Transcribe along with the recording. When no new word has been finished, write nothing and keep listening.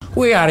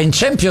We are in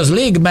Champions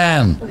League,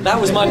 man. That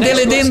was my next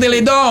Dilly din,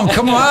 dilly dong,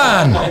 come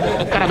on.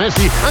 Encara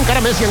Messi,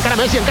 encara Messi, encara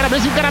Messi, encara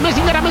Messi, encara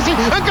Messi, encara Messi,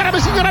 encara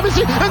Messi, encara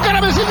Messi,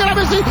 encara Messi, encara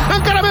Messi,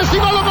 encara Messi,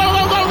 gol, gol,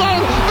 gol, gol, gol,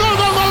 gol,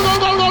 gol, gol,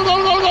 gol, gol,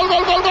 gol, gol, gol,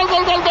 gol, gol, gol,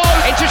 gol, gol, gol.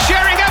 Into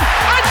Sheringham,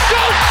 and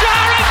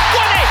Solskjaer has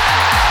won it.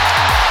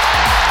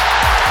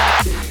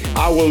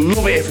 I will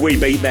love it if we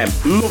beat them.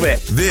 Love it.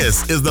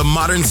 This is the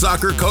Modern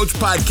Soccer Coach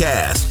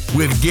Podcast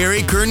with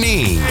Gary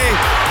Curneen.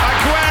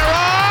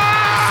 Aguero!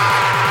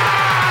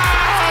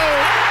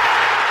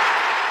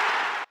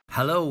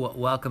 Hello,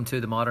 welcome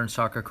to the Modern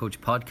Soccer Coach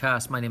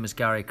Podcast. My name is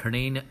Gary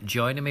Curneen.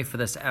 Joining me for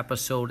this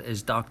episode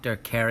is Dr.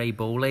 Kerry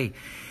Bowley.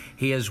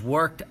 He has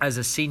worked as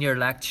a senior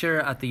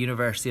lecturer at the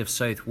University of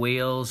South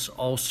Wales,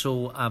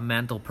 also a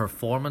mental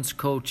performance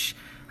coach,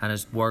 and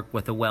has worked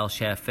with the Welsh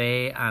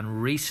FA,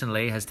 and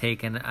recently has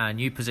taken a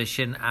new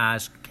position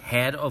as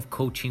head of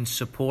coaching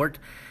support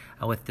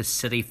with the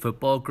City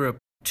Football Group.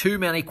 Too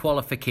many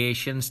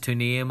qualifications to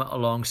name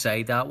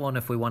alongside that one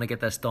if we want to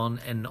get this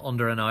done in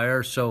under an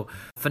hour. So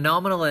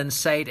phenomenal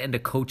insight into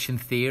coaching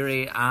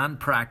theory and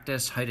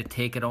practice, how to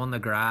take it on the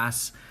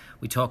grass.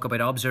 We talk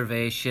about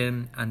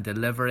observation and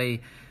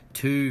delivery,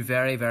 two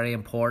very, very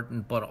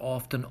important but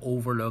often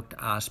overlooked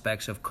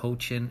aspects of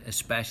coaching,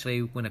 especially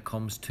when it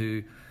comes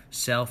to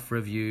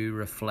self-review,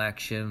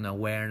 reflection,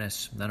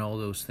 awareness, and all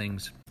those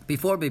things.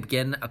 Before we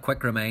begin, a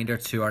quick reminder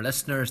to our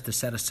listeners to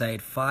set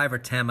aside 5 or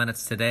 10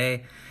 minutes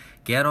today.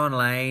 Get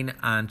online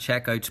and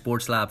check out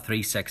Sports Lab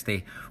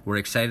 360. We're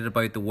excited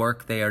about the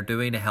work they are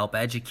doing to help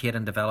educate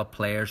and develop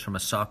players from a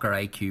soccer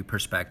IQ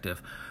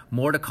perspective.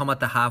 More to come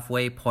at the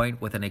halfway point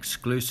with an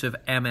exclusive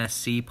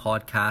MSC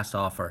podcast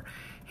offer.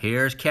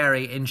 Here's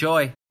Kerry.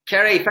 Enjoy.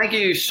 Kerry, thank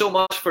you so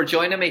much for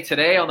joining me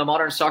today on the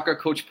Modern Soccer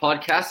Coach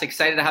Podcast.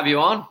 Excited to have you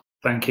on.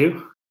 Thank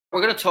you.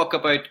 We're going to talk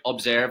about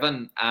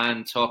observing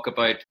and talk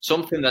about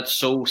something that's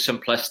so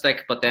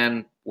simplistic, but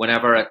then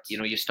whenever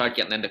you start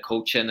getting into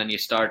coaching and you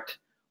start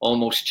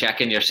almost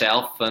checking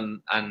yourself and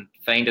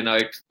finding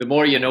out the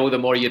more you know, the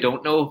more you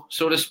don't know,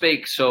 so to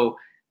speak. So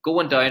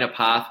going down a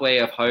pathway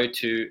of how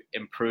to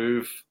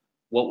improve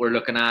what we're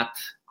looking at,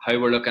 how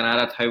we're looking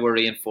at it, how we're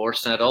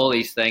reinforcing it, all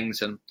these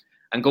things, and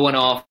going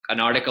off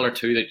an article or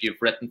two that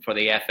you've written for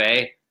the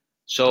FA.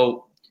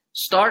 So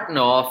starting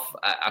off,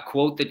 a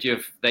quote that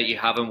you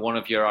have in one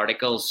of your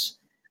articles: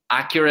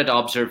 accurate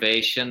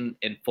observation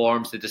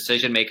informs the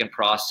decision-making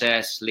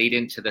process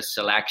leading to the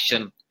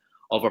selection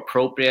of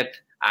appropriate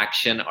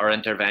action or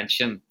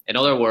intervention. In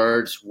other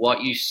words,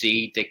 what you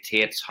see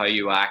dictates how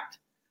you act.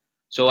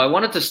 So I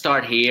wanted to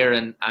start here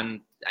and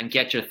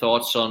get your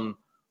thoughts on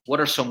what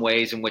are some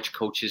ways in which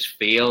coaches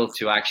fail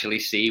to actually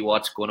see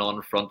what's going on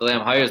in front of them.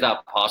 How is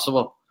that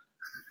possible?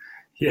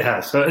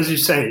 Yeah, so as you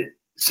say,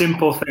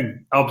 simple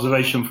thing,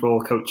 observation for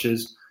all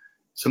coaches,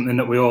 something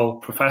that we all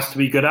profess to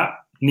be good at,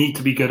 need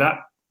to be good at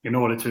in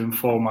order to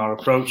inform our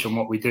approach and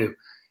what we do.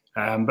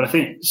 But I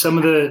think some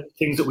of the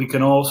things that we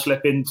can all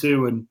slip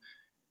into, and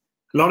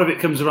a lot of it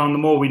comes around the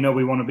more we know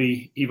we want to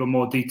be even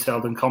more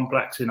detailed and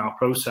complex in our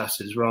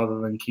processes rather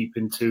than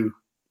keeping to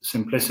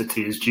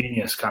simplicity is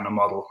genius kind of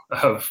model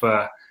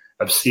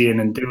of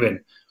seeing and doing.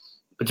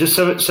 But just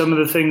some of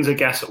the things, I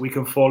guess, that we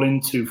can fall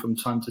into from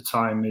time to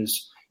time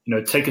is,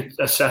 take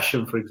a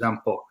session, for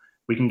example.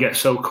 We can get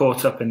so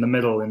caught up in the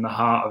middle, in the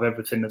heart of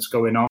everything that's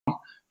going on,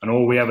 and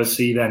all we ever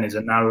see then is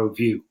a narrow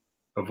view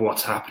of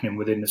what's happening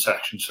within the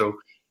section. So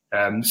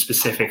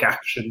specific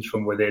actions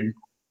from within,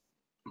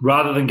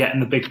 rather than getting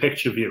the big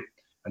picture view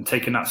and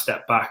taking that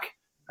step back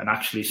and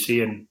actually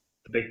seeing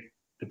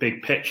the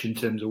big pitch in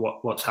terms of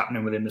what's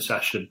happening within the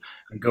session,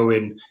 and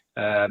going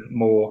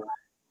more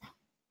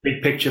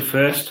big picture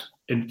first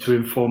to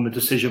inform the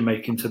decision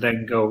making, to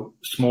then go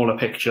smaller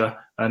picture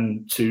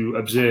and to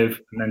observe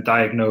and then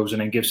diagnose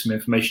and then give some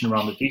information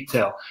around the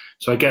detail.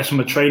 So I guess from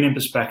a training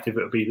perspective,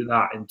 it would be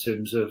that in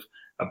terms of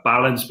a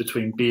balance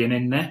between being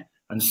in there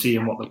and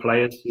seeing what the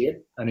players see,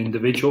 an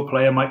individual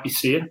player might be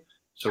seeing.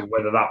 So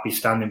whether that be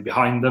standing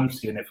behind them,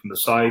 seeing it from the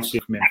side,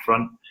 seeing it from in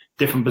front,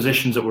 different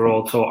positions that we're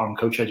all taught on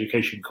coach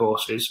education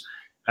courses,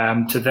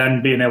 to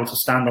then being able to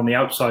stand on the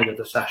outside of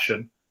the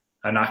session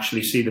and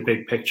actually see the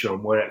big picture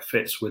and where it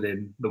fits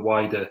within the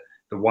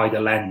wider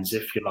lens,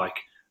 if you like,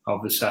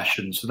 of the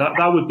session. So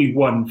that would be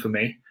one for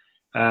me.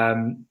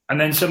 And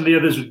then some of the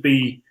others would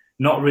be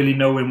not really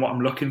knowing what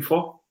I'm looking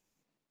for.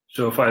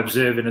 So if I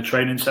observe in a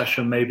training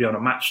session, maybe on a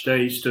match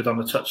day, stood on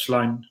the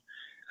touchline,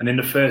 and in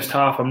the first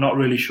half, I'm not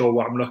really sure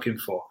what I'm looking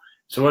for.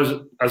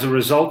 So as a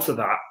result of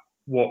that,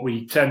 what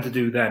we tend to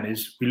do then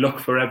is we look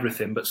for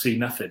everything but see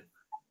nothing.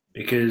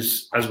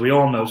 Because as we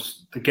all know,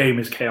 the game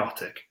is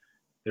chaotic.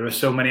 There are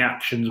so many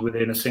actions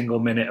within a single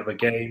minute of a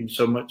game,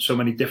 so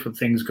many different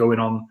things going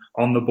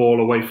on the ball,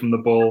 away from the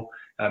ball,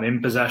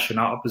 in possession,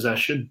 out of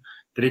possession,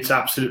 that it's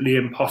absolutely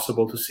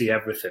impossible to see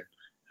everything.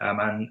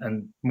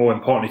 And more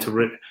importantly,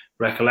 to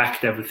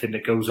recollect everything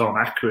that goes on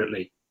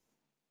accurately.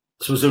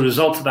 So as a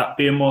result of that,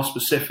 being more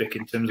specific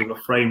in terms of a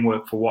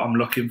framework for what I'm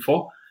looking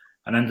for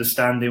and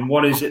understanding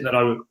what is it that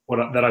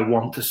I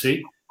want to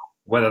see,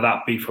 whether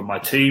that be from my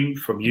team,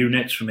 from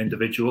units, from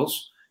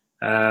individuals,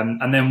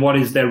 And then what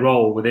is their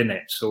role within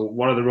it? So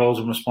what are the roles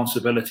and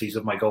responsibilities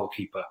of my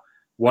goalkeeper?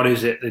 What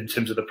is it in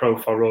terms of the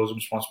profile roles and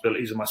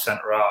responsibilities of my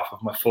centre half,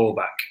 of my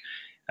fullback?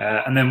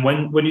 And then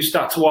when you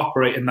start to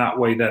operate in that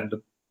way, then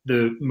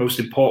the most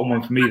important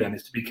one for me then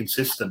is to be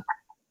consistent.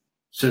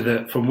 So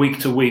that from week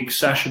to week,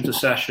 session to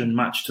session,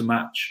 match to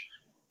match,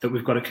 that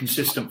we've got a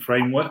consistent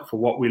framework for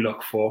what we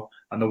look for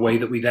and the way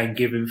that we then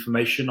give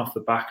information off the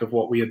back of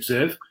what we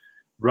observe,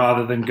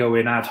 rather than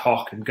going ad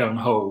hoc and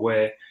gung-ho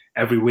where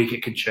every week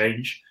it can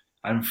change.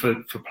 And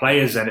for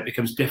players then it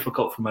becomes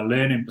difficult from a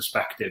learning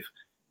perspective,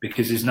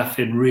 because there's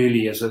nothing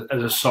really as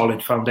a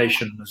solid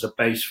foundation, as a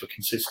base for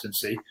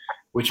consistency,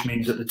 which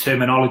means that the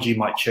terminology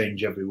might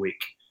change every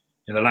week.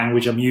 The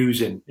language I'm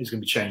using is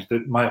going to be changed.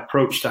 My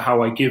approach to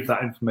how I give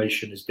that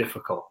information is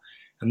difficult.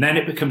 And then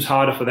it becomes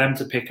harder for them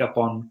to pick up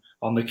on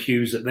the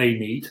cues that they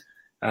need,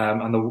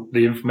 and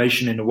the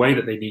information in the way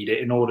that they need it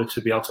in order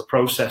to be able to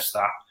process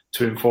that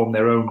to inform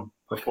their own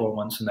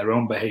performance and their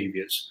own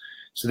behaviours.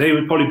 So they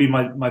would probably be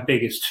my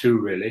biggest two,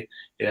 really.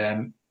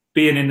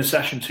 Being in the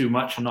session too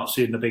much and not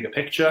seeing the bigger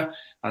picture,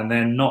 and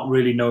then not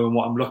really knowing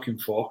what I'm looking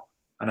for.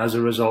 And as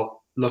a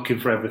result, looking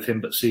for everything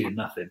but seeing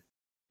nothing.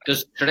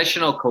 Does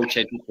traditional coach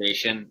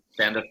education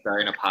send us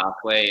down a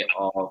pathway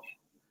of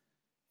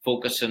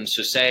focusing?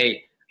 So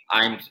say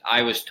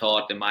I was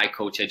taught in my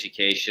coach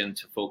education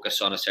to focus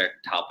on a certain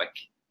topic.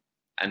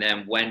 And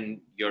then when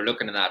you're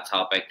looking at that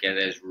topic, it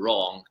is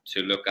wrong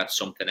to look at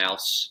something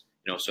else.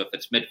 So if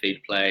it's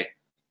midfield play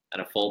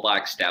and a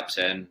fullback steps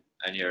in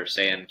and you're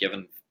saying,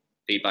 giving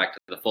feedback to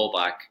the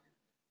fullback,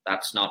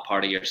 that's not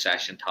part of your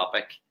session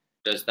topic.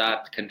 Does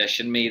that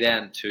condition me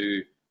then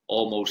to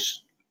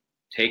almost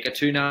take a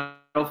too narrow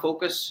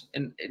focus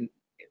in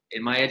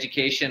my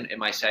education, in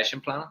my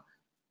session plan?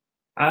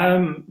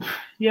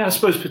 Yeah, I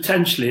suppose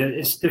potentially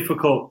it's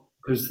difficult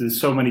because there's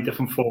so many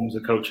different forms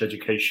of coach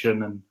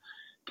education, and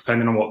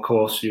depending on what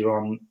course you're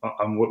on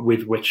and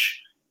with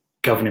which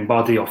governing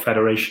body or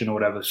federation or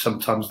whatever,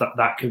 sometimes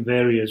that can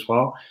vary as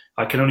well.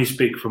 I can only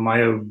speak from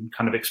my own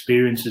kind of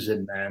experiences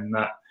in there, and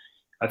that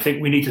I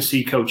think we need to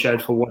see coach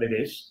ed for what it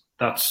is.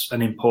 That's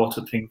an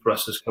important thing for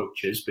us as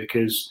coaches,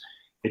 because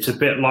it's a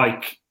bit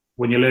like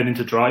when you're learning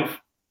to drive.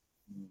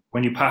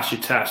 When you pass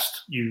your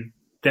test, you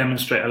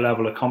demonstrate a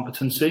level of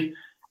competency,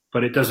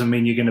 but it doesn't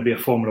mean you're going to be a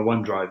Formula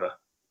One driver.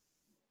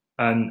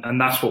 And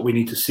that's what we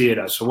need to see it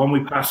as. So when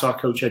we pass our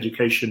coach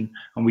education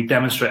and we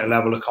demonstrate a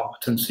level of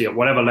competency at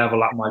whatever level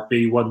that might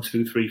be, 1,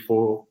 2, 3,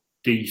 4,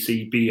 D,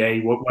 C, B, A,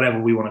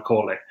 whatever we want to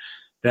call it,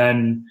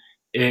 then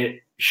it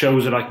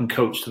shows that I can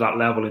coach to that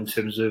level in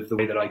terms of the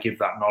way that I give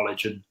that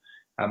knowledge and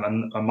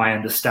my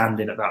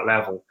understanding at that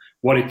level.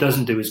 What it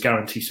doesn't do is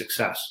guarantee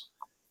success.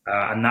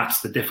 And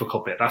that's the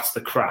difficult bit. That's the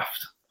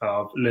craft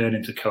of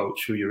learning to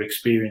coach, through your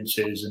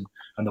experiences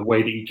and the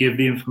way that you give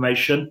the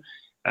information.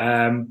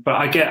 But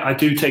I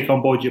do take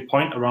on board your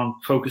point around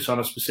focus on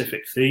a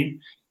specific theme.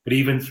 But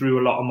even through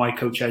a lot of my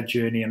coach ed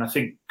journey, and I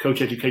think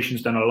coach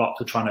education's done a lot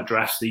to try and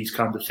address these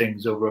kinds of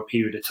things over a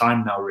period of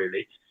time now,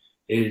 really,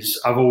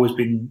 is I've always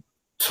been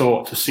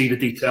taught to see the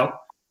detail,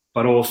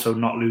 but also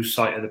not lose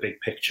sight of the big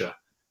picture.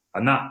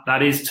 And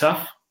that is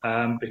tough.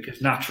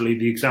 Because naturally,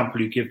 the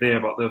example you give there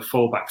about the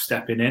fullback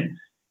stepping in,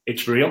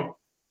 it's real.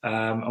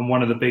 And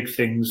one of the big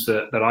things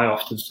that I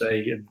often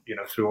say, and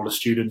through all the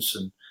students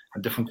and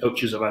different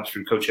coaches I've had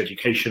through coach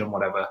education and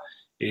whatever,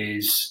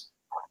 is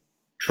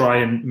try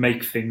and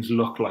make things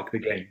look like the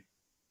game.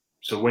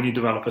 So when you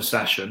develop a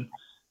session,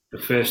 the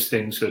first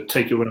thing, so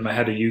take you one of my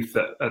head of youth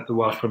at the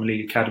Welsh Premier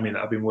League Academy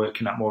that I've been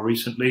working at more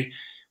recently,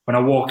 when I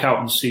walk out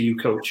and see you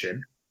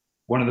coaching,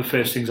 one of the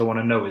first things I want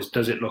to know is,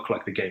 does it look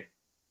like the game?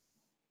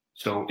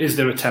 So is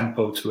there a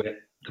tempo to it?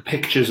 The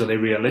pictures, are they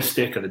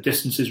realistic? Are the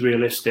distances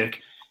realistic?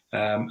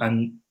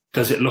 And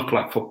does it look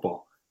like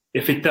football?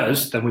 If it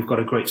does, then we've got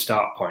a great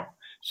start point.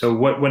 So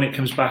when it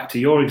comes back to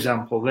your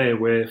example there,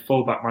 where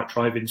fullback might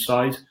drive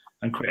inside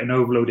and create an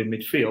overload in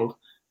midfield,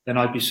 then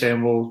I'd be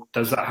saying, well,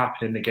 does that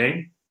happen in the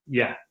game?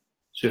 Yeah.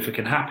 So if it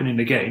can happen in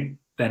the game,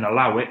 then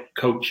allow it,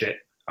 coach it,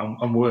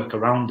 and work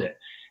around it.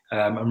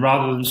 And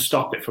rather than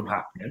stop it from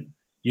happening,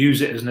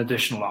 use it as an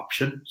additional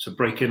option. So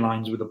breaking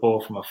lines with the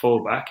ball from a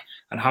fullback.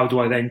 And how do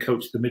I then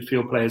coach the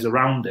midfield players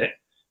around it?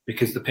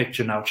 Because the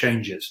picture now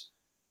changes.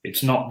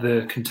 It's not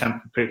the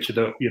contemporary picture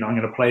that, I'm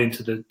going to play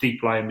into the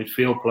deep lying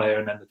midfield player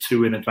and then the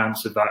two in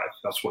advance of that, if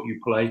that's what you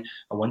play.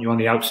 I want you on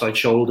the outside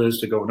shoulders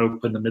to go and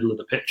open the middle of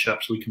the pitch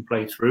up so we can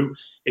play through.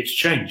 It's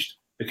changed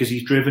because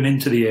he's driven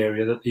into the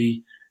area that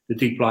the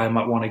deep lion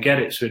might want to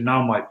get it. So it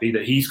now might be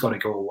that he's got to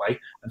go away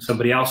and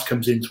somebody else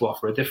comes in to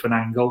offer a different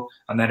angle,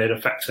 and then it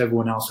affects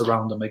everyone else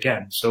around them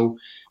again. So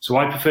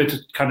I prefer to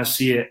kind of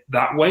see it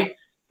that way,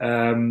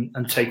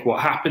 and take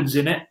what happens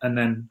in it and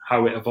then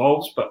how it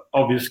evolves. But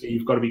obviously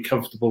you've got to be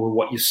comfortable with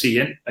what you're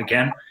seeing.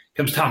 Again, it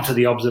comes down to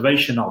the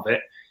observation of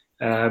it,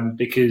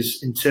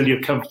 because until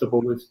you're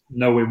comfortable with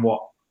knowing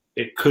what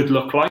it could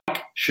look like,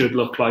 should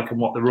look like, and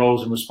what the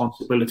roles and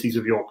responsibilities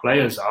of your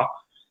players are.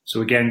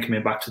 So again,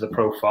 coming back to the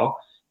profile,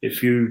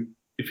 if you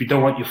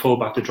don't want your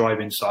fullback to drive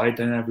inside,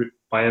 then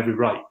by every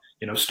right,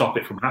 stop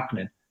it from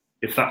happening.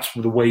 if that's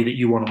the way that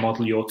you want to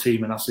model your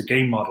team and that's the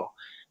game model.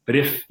 But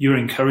if you're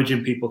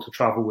encouraging people to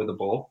travel with the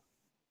ball,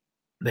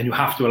 then you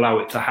have to allow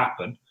it to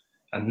happen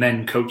and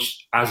then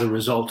coach as a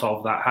result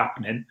of that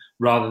happening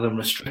rather than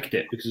restrict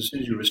it, because as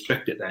soon as you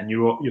restrict it, then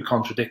you're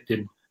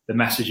contradicting the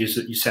messages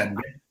that you send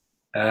in.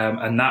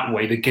 And that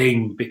way the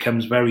game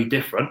becomes very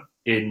different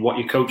in what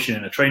you're coaching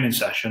in a training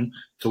session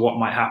to what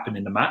might happen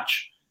in the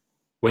match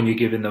when you're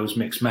giving those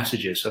mixed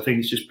messages. So I think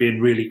it's just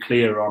being really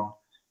clear on,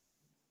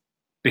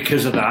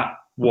 because of that,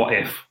 what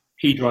if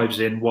he drives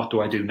in, what do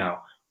I do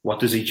now? What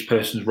does each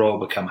person's role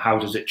become? How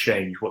does it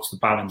change? What's the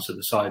balance of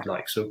the side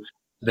like? So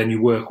then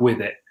you work with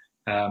it.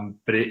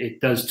 But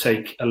it does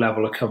take a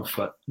level of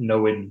comfort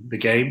knowing the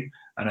game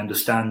and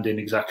understanding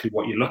exactly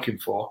what you're looking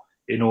for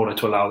in order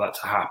to allow that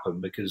to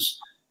happen, because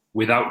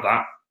without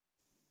that,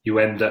 you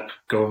end up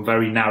going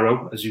very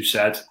narrow, as you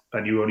said,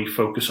 and you only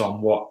focus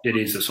on what it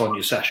is that's on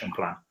your session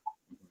plan.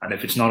 And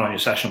if it's not on your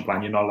session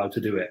plan, you're not allowed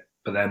to do it.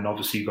 But then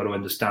obviously you've got to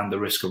understand the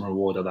risk and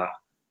reward of that.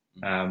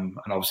 And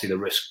obviously the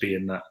risk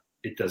being that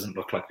it doesn't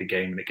look like the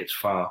game and it gets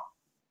far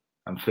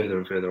and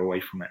further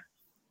away from it.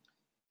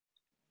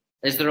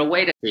 Is there a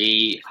way to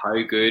see how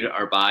good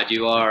or bad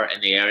you are in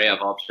the area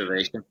of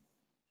observation?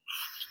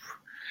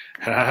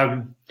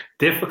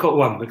 Difficult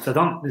one, because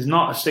there's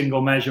not a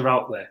single measure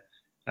out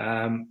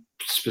there.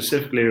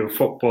 Specifically with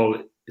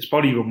football, it's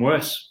probably even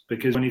worse,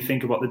 because when you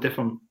think about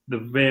the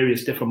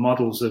various different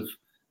models of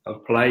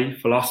play,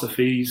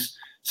 philosophies,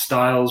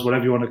 styles,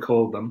 whatever you want to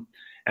call them,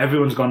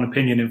 everyone's got an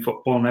opinion in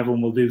football and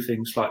everyone will do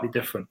things slightly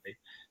differently.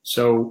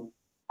 So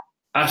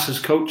us as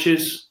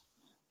coaches,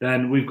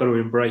 then we've got to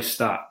embrace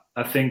that.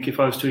 I think if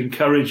I was to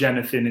encourage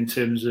anything in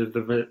terms of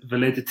the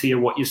validity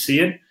of what you're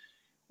seeing,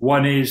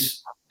 one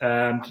is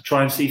to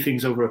try and see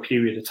things over a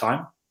period of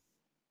time.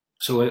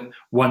 So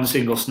one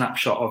single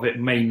snapshot of it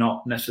may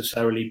not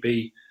necessarily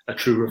be a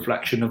true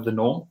reflection of the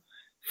norm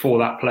for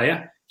that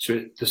player.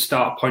 So the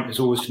start point is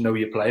always to know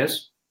your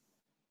players.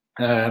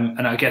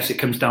 And I guess it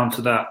comes down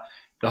to that,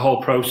 the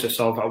whole process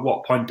of at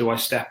what point do I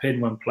step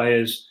in when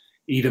players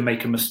either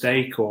make a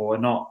mistake or are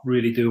not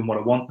really doing what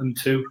I want them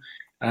to?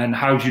 And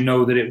how do you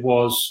know that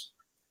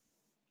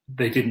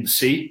they didn't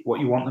see what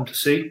you want them to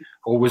see?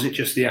 Or was it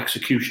just the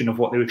execution of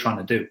what they were trying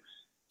to do?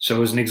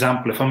 So as an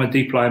example, if I'm a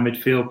deep line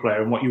midfield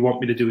player and what you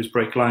want me to do is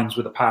break lines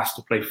with a pass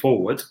to play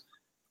forward,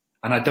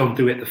 and I don't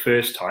do it the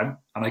first time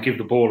and I give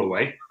the ball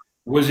away,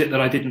 was it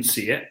that I didn't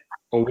see it?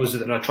 Or was it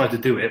that I tried to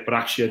do it, but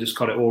actually I just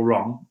got it all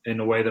wrong in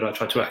the way that I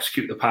tried to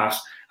execute the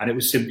pass, and it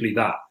was simply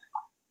that?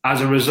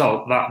 As a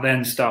result, that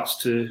then starts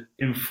to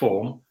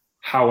inform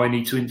how I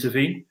need to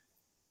intervene.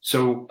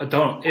 So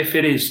if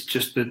it is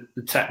just the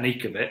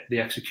technique of it,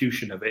 the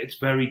execution of it, it's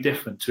very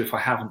different to if I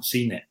haven't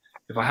seen it.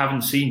 If I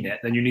haven't seen it,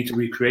 then you need to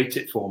recreate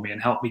it for me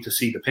and help me to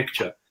see the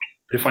picture.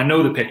 But if I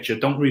know the picture,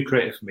 don't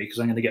recreate it for me, because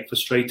I'm going to get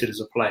frustrated as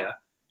a player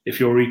if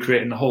you're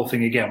recreating the whole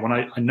thing again. When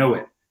I know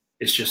it,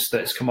 it's just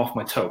that it's come off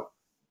my toe.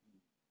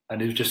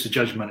 And it was just a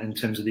judgment in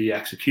terms of the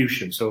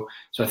execution. So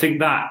I think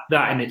that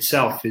in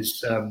itself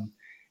is an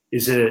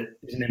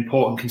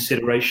important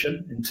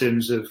consideration in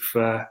terms of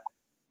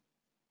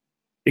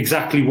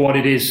exactly what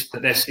it is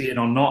that they're seeing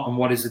or not, and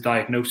what is the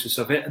diagnosis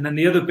of it. And then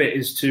the other bit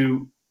is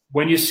to,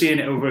 when you're seeing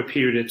it over a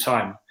period of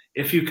time,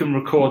 if you can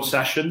record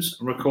sessions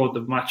and record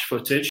the match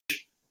footage,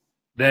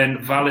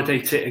 then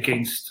validate it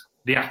against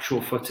the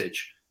actual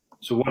footage.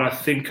 So what I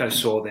think I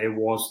saw there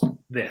was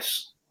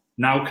this.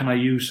 Now can I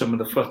use some of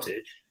the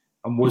footage?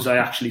 And was I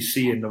actually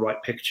seeing the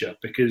right picture?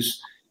 Because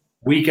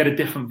we get a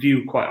different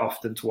view quite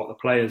often to what the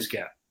players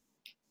get,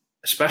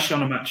 especially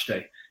on a match day.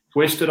 If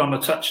we're stood on the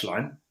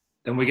touchline,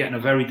 then we're getting a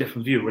very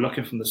different view. We're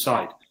looking from the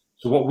side.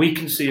 So what we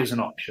can see as an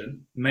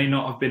option may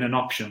not have been an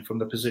option from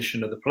the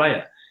position of the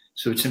player.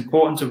 So it's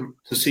important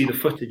to see the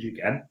footage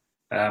again.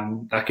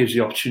 That gives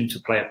you the opportunity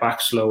to play it back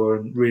slower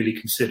and really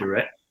consider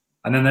it.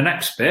 And then the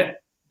next bit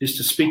is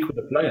to speak with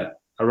the player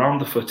around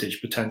the footage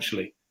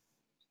potentially.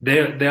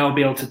 They'll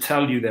be able to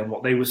tell you then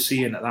what they were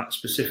seeing at that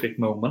specific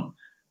moment,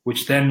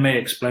 which then may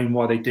explain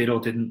why they did or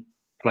didn't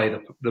play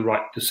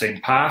the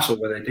same pass, or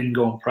whether they didn't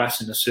go and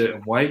press in a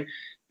certain way,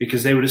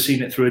 because they would have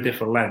seen it through a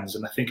different lens.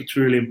 And I think it's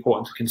really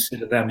important to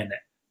consider them in it,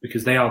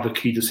 because they are the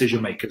key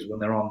decision makers when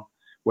they're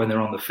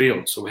on the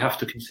field. So we have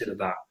to consider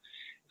that.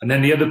 And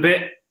then the other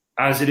bit,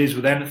 as it is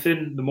with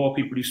anything, the more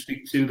people you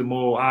speak to, the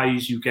more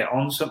eyes you get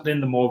on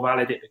something, the more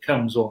valid it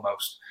becomes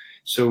almost.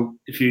 So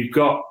if you've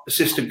got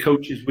assistant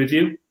coaches with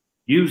you,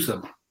 use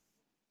them.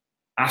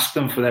 Ask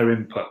them for their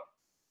input.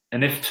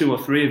 And if 2 or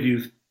 3 of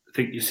you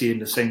think you're seeing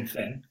the same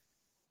thing,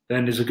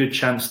 then there's a good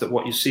chance that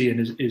what you're seeing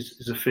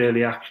is a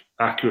fairly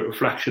accurate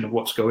reflection of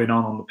what's going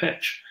on the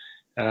pitch.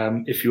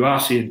 If you are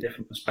seeing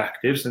different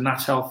perspectives, then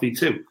that's healthy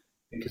too,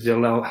 because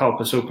it'll help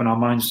us open our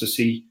minds to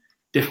see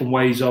different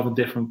ways of and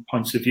different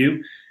points of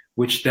view,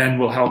 which then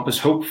will help us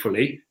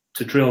hopefully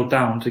to drill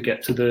down to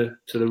get to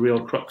the real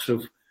crux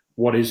of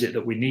what is it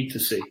that we need to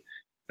see.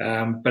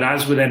 But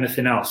as with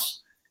anything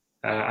else,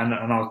 and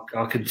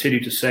I'll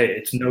continue to say it,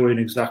 it's knowing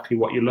exactly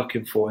what you're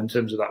looking for in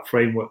terms of that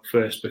framework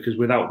first, because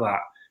without that,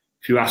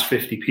 if you ask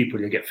 50 people,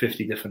 you'll get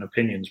 50 different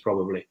opinions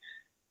probably.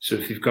 So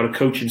if you've got a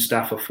coaching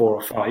staff of 4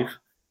 or 5,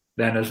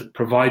 then as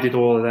provided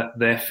all of that,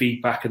 their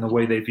feedback and the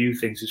way they view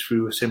things is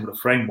through a similar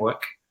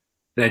framework,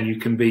 then you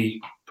can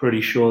be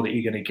pretty sure that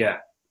you're going to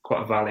get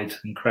quite a valid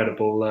and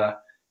credible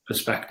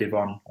perspective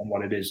on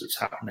what it is that's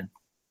happening.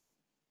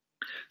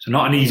 So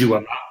not an easy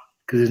one,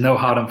 because there's no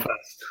hard and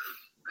fast.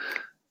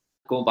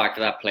 Going back to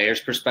that player's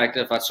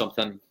perspective, that's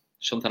something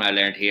I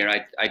learned here.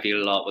 I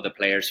deal a lot with the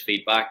players'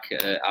 feedback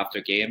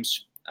after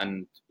games,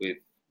 and with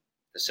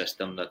the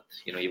system that,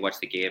 you know, you watch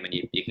the game and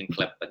you can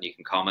clip and you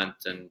can comment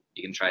and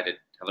you can try to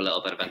have a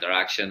little bit of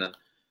interaction. And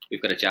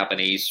we've got a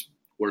Japanese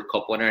World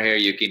Cup winner here,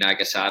 Yuki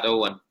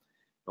Nagasato, and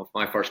for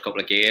my first couple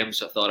of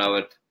games, I thought I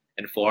would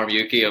inform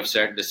Yuki of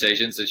certain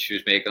decisions that she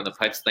was making on the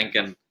pitch,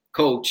 thinking,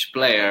 coach,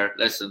 player,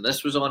 listen,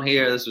 this was on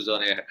here, this was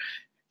on here.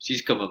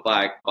 She's coming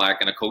back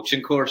in a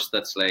coaching course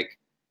that's like,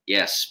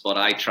 yes, but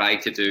I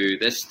tried to do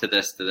this to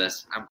this to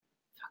this.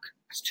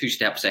 It's 2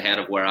 steps ahead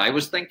of where I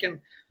was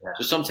thinking. Yeah.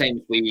 So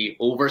sometimes we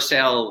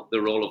oversell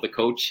the role of the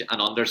coach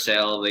and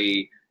undersell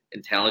the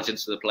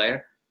intelligence of the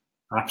player.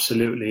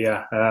 Absolutely,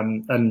 yeah.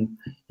 And,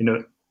 you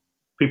know,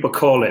 people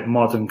call it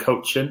modern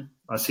coaching.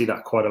 I see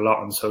that quite a lot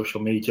on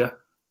social media.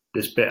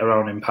 This bit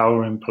around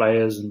empowering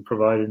players and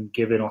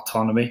giving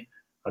autonomy.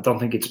 I don't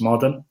think it's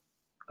modern.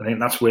 I think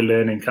that's where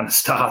learning kind of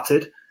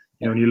started.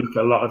 You know, when you look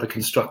at a lot of the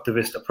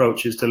constructivist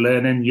approaches to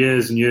learning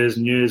years and years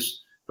and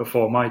years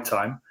before my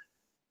time,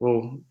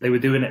 well, they were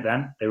doing it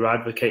then. They were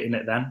advocating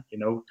it then. You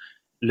know,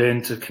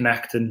 learn to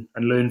connect and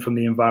learn from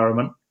the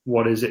environment.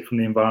 What is it from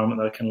the environment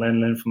that I can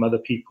learn from other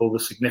people, the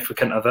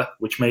significant other,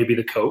 which may be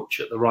the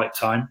coach at the right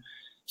time.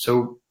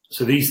 So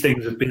these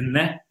things have been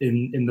there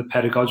in the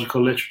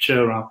pedagogical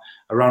literature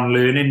around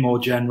learning more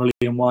generally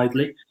and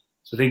widely.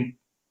 So I think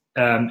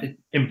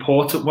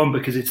important one,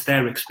 because it's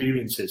their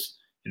experiences.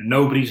 You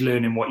know, nobody's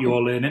learning what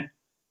you're learning.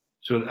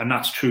 So, and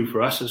that's true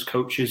for us as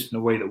coaches in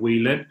the way that we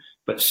learn,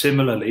 but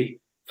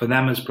similarly for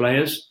them as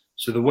players.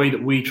 So the way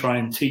that we try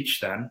and teach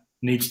them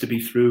needs to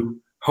be through,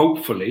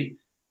 hopefully,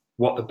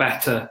 what the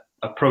better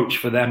approach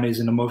for them is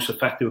and the most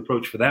effective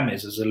approach for them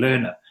is as a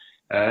learner.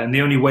 And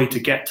the only way to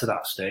get to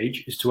that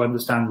stage is to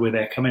understand where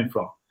they're coming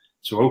from.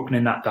 So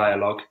opening that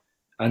dialogue,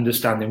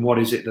 understanding what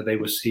is it that they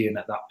were seeing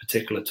at that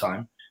particular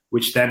time,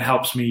 which then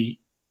helps me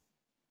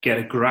get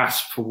a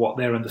grasp for what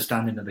their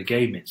understanding of the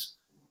game is,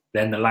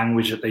 then the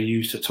language that they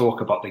use to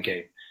talk about the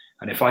game.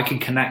 And if I can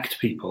connect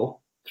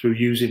people through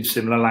using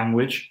similar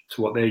language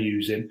to what they're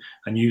using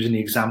and using the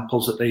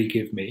examples that they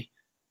give me,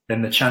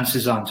 then the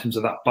chances are in terms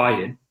of that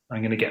buy-in,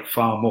 I'm going to get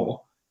far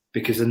more,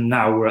 because then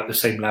now we're at the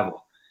same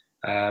level.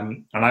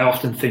 And I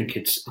often think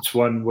it's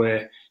one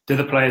where, do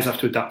the players have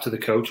to adapt to the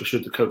coach, or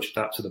should the coach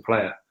adapt to the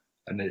player?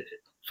 And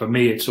for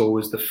me, it's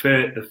always the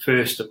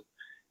first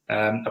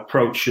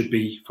approach should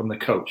be from the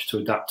coach to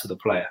adapt to the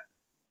player.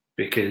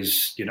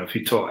 Because, you know, if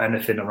you talk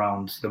anything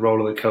around the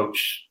role of the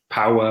coach,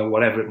 power,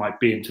 whatever it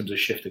might be in terms of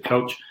shift of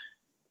coach,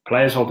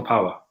 players hold the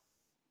power.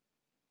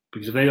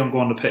 Because if they don't go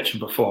on the pitch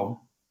and perform,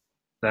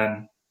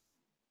 then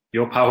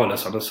you're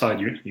powerless on the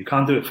side. You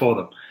can't do it for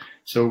them.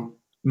 So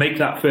make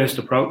that first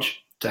approach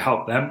to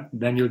help them,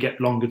 then you'll get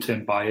longer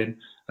term buy-in,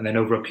 and then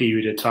over a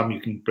period of time you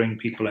can bring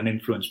people and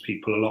influence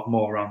people a lot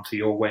more onto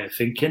your way of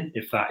thinking,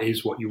 if that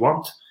is what you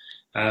want.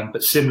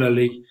 But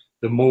similarly,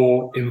 the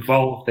more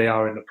involved they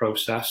are in the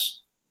process,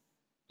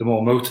 the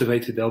more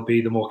motivated they'll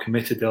be, the more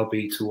committed they'll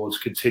be towards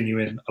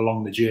continuing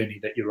along the journey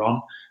that you're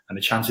on. And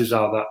the chances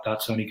are that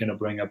that's only going to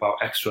bring about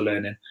extra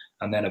learning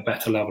and then a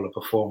better level of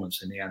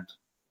performance in the end.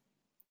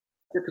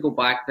 Just to go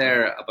back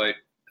there, about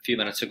a few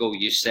minutes ago,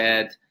 you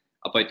said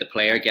about the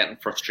player getting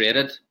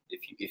frustrated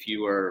if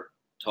you were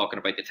talking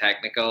about the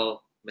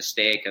technical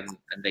mistake and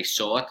they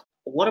saw it.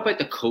 But what about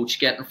the coach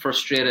getting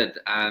frustrated,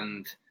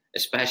 and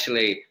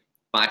especially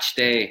match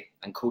day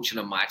and coaching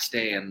on match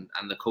day and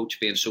the coach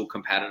being so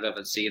competitive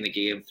and seeing the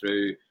game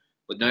through,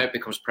 but now it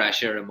becomes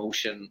pressure,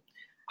 emotion.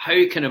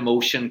 How can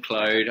emotion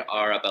cloud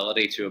our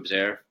ability to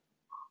observe?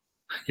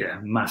 Yeah,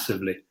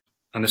 massively.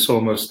 And it's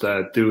almost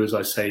do as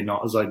I say,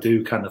 not as I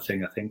do kind of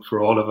thing, I think,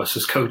 for all of us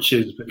as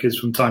coaches, because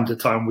from time to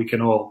time we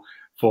can all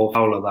fall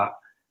foul of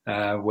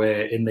that,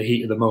 where in the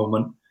heat of the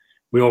moment,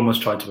 we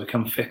almost try to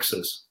become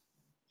fixers.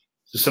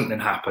 So something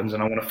happens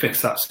and I want to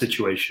fix that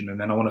situation, and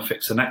then I want to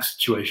fix the next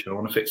situation, I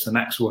want to fix the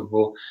next one.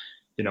 Well,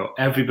 you know,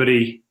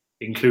 everybody,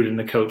 including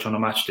the coach on a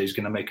match day, is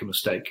going to make a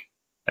mistake.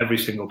 Every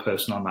single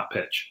person on that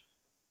pitch,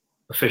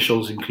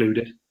 officials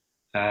included.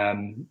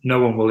 No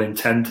one will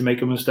intend to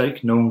make a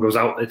mistake. No one goes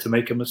out there to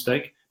make a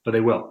mistake, but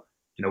they will.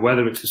 You know,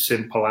 whether it's as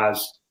simple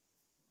as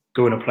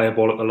going to play a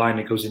ball at the line,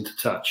 it goes into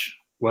touch,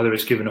 whether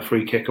it's giving a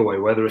free kick away,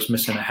 whether it's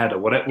missing a header,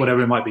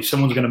 whatever it might be,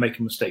 someone's going to make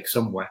a mistake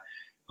somewhere.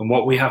 And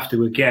what we have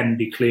to, again,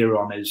 be clear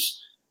on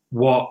is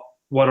what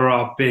are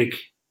our big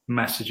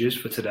messages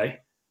for today?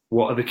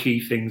 What are the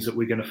key things that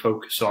we're going to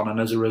focus on? And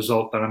as a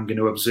result, that I'm going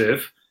to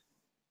observe.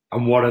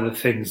 And what are the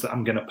things that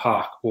I'm going to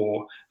park?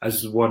 Or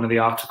as one of the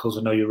articles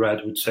I know you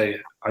read would say,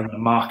 I'm going to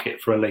mark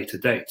it for a later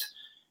date.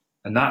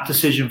 And that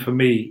decision for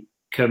me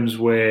comes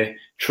where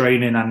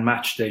training and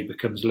match day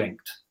becomes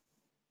linked.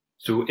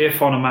 So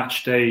if on a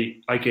match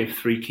day I gave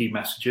 3 key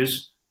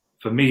messages,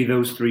 for me,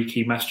 those 3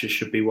 key messages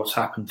should be what's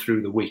happened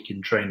through the week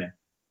in training,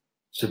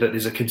 so that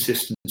there's a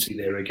consistency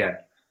there again.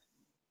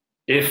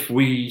 If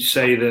we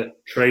say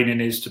that training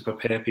is to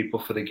prepare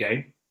people for the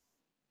game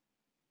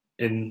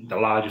in the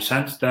larger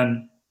sense,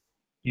 then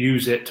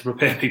use it to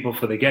prepare people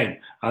for the game.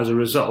 As a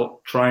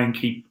result, try and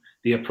keep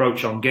the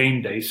approach on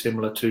game day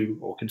similar to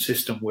or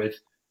consistent with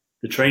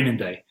the training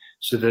day,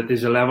 so that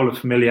there's a level of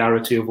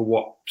familiarity over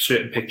what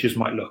certain pictures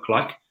might look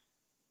like.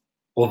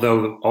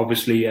 Although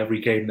obviously every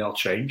game they'll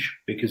change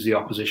because the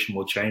opposition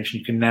will change.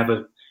 You can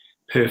never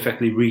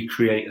perfectly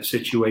recreate a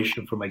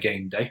situation from a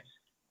game day,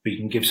 but you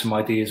can give some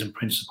ideas and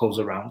principles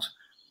around.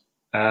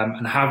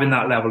 And having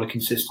that level of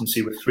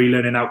consistency with 3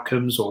 learning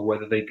outcomes, or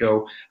whether they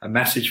go a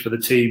message for the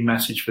team,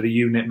 message for the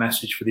unit,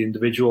 message for the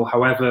individual,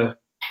 however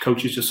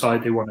coaches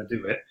decide they want to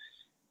do it,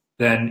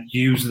 then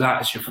use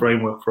that as your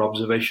framework for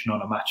observation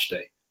on a match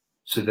day.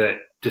 So that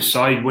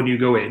decide when you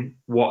go in,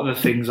 what are the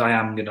things I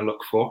am going to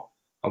look for,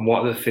 and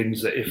what are the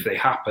things that if they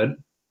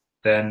happen,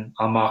 then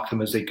I'll mark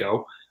them as they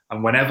go.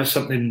 And whenever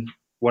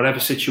whatever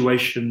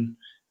situation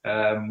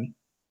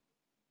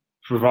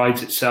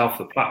provides itself,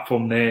 the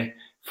platform there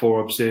for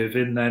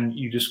observing, then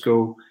you just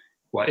go,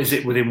 well, is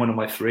it within one of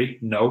my 3?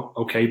 No.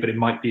 Okay, but it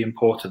might be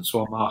important, so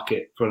I'll mark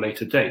it for a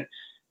later date.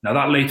 Now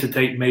that later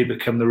date may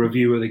become the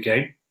review of the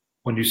game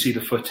when you see the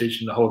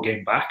footage and the whole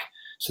game back,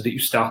 so that you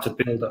start to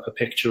build up a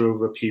picture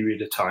over a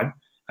period of time.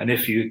 And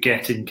if you're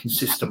getting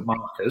consistent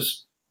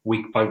markers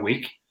week by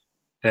week,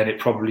 then it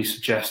probably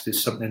suggests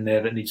there's something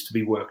there that needs to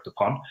be worked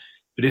upon.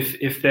 But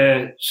if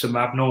there are some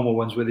abnormal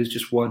ones where there's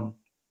just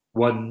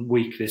one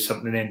week there's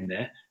something in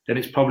there, then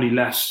it's probably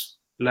less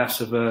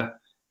of a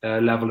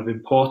level of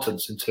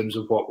importance in terms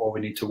of what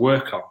we need to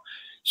work on.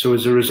 So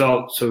as a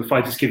result, so if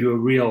I just give you a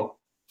real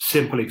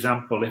simple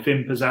example, if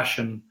in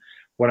possession,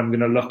 what I'm going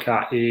to look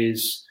at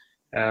is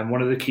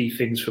one of the key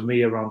things for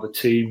me around the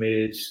team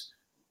is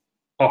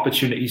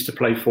opportunities to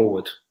play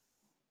forward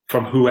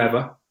from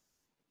whoever.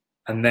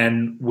 And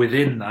then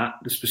within that,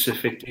 the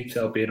specific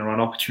detail being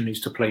around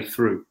opportunities to play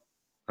through.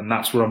 And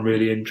that's what I'm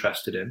really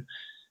interested in.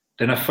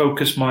 Then I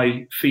focus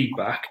my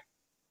feedback,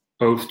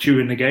 both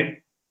during the game,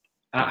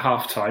 at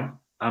halftime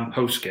and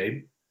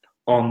post-game,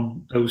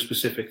 on those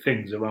specific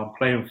things around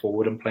playing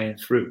forward and playing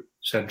through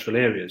central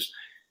areas.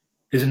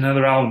 There's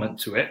another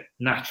element to it,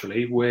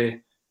 naturally, where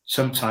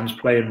sometimes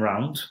playing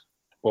round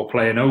or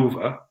playing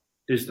over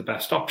is the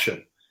best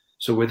option.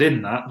 So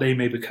within that, they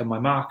may become my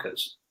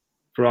markers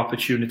for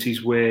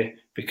opportunities where,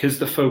 because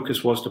the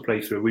focus was to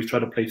play through, we've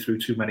tried to play through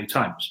too many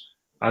times.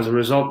 As a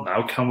result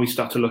now, can we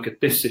start to look at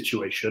this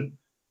situation?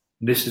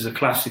 This is a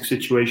classic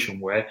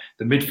situation where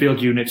the midfield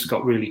units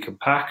got really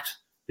compact.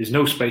 There's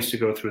no space to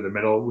go through the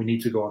middle. We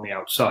need to go on the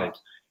outside.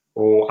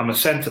 Or I'm a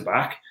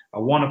centre-back. I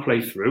want to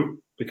play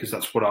through because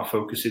that's what our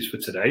focus is for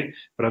today.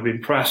 But I've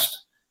been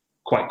pressed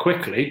quite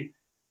quickly,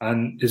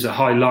 and there's a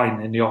high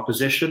line in the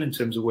opposition in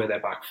terms of where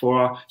their back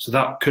four are. So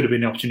that could have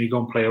been the opportunity to go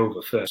and play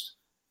over first,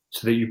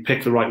 so that you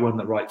pick the right one at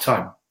the right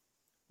time.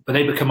 But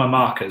they become my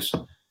markers.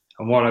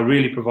 And what I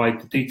really provide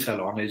the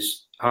detail on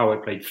is how I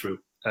played through,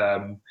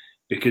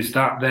 because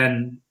that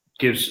then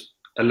gives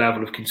a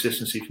level of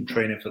consistency from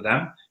training for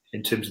them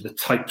in terms of the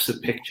types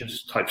of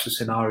pictures, types of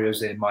scenarios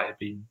they might have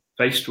been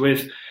faced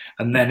with.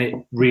 And then it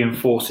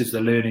reinforces the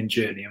learning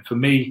journey. And for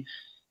me,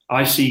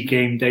 I see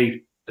game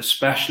day,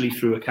 especially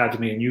through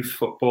academy and youth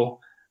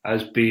football,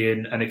 as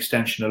being an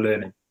extension of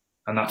learning.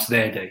 And that's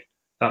their day.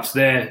 That's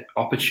their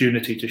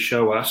opportunity to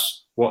show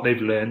us what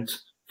they've learned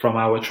from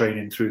our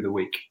training through the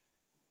week.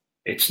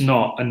 It's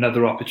not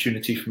another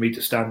opportunity for me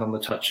to stand on the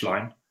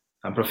touchline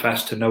and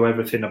profess to know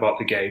everything about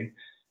the game,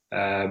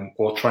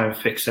 or try and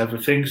fix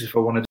everything. Because if I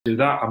want to do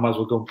that, I might as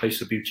well go and play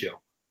Subbuteo.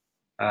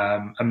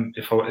 And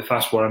if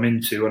that's what I'm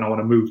into and I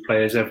want to move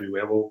players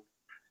everywhere, well,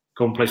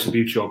 go and play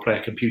Subbuteo or play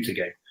a computer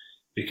game,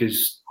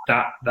 because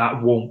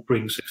that won't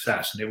bring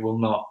success, and it will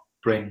not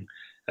bring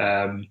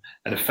an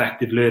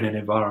effective learning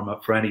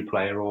environment for any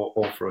player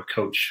or for a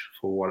coach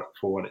for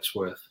what it's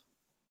worth.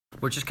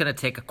 We're just going to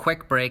take a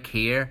quick break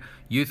here.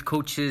 Youth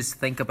coaches,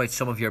 think about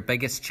some of your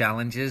biggest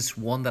challenges.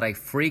 One that I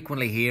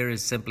frequently hear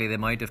is simply the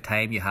amount of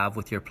time you have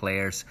with your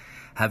players.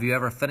 Have you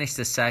ever finished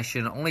a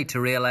session only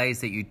to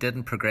realise that you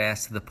didn't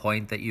progress to the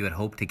point that you had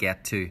hoped to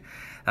get to?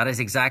 That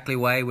is exactly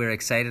why we're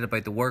excited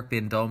about the work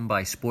being done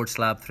by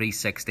SportsLab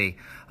 360,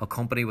 a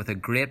company with a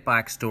great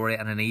backstory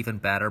and an even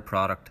better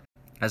product.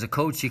 As a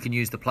coach, you can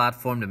use the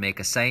platform to make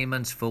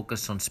assignments,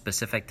 focus on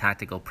specific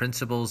tactical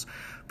principles,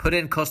 put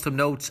in custom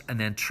notes, and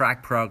then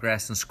track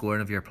progress and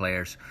scoring of your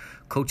players.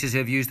 Coaches who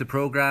have used the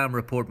program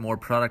report more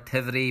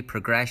productivity,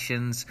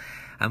 progressions,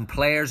 and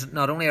players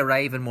not only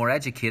arriving more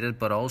educated,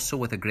 but also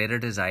with a greater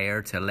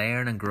desire to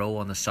learn and grow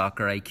on the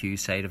soccer IQ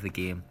side of the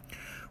game.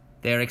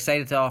 They are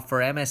excited to offer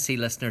MSC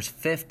listeners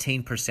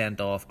 15%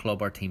 off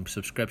club or team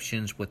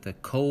subscriptions with the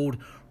code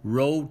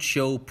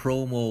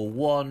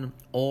ROADSHOWPROMO1,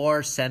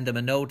 or send them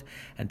a note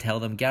and tell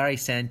them Gary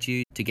sent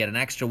you to get an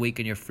extra week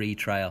on your free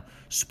trial.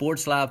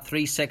 SportsLab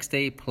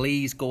 360,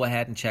 please go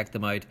ahead and check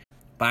them out.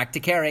 Back to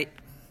Kerry.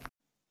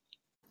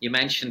 You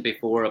mentioned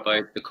before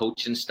about the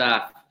coaching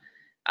staff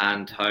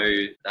and how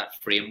that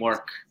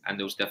framework and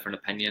those different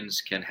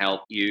opinions can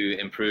help you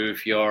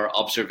improve your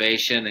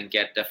observation and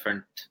get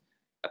different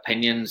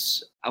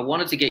opinions. I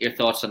wanted to get your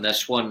thoughts on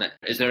this one.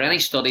 Is there any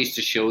studies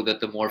to show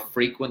that the more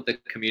frequent the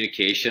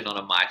communication on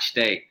a match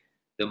day,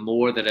 the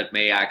more that it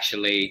may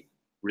actually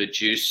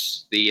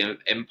reduce the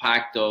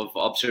impact of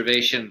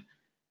observation?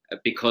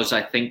 Because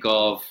I think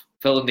of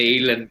Phil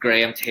Neal and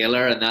Graham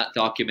Taylor in that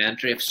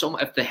documentary.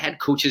 If the head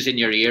coach is in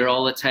your ear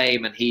all the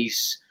time and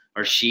he's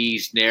or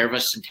she's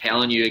nervous and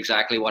telling you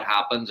exactly what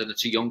happens, and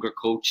it's a younger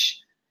coach,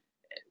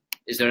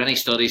 is there any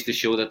studies to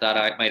show that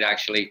might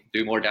actually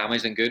do more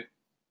damage than good?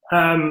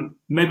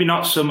 Maybe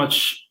not so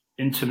much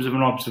in terms of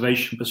an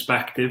observation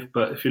perspective,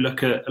 but if you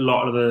look at a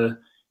lot of the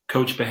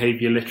coach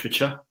behaviour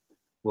literature,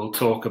 we'll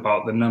talk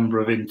about the number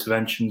of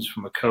interventions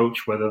from a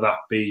coach, whether that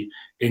be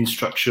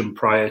instruction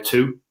prior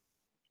to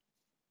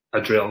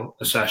a drill,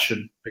 a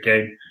session, a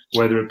game,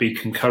 whether it be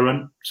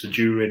concurrent, so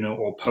during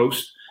or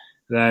post.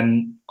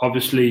 Then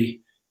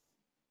obviously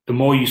the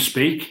more you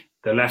speak,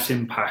 the less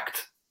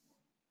impact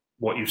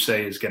what you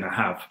say is going to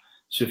have.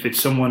 So if it's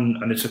someone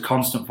and it's a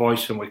constant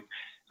voice, and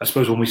I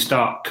suppose when we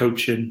start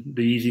coaching,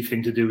 the easy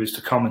thing to do is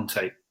to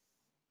commentate.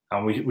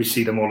 And we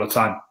see them all the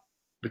time.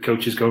 The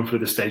coach is going through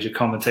the stage of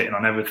commentating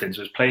on everything.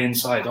 So it's play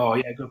inside, oh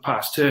yeah, good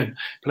pass, turn,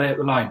 play at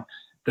the line,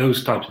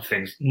 those types of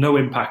things. No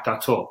impact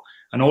at all.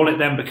 And all it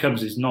then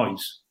becomes is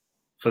noise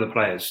for the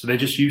players. So they're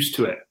just used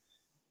to it.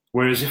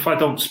 Whereas if I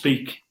don't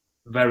speak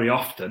very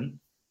often,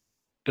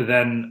 but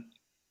then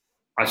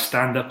I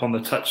stand up on the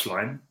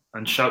touchline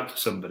and shout to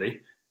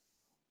somebody,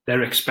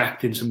 they're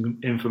expecting some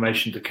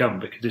information to come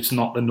because it's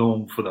not the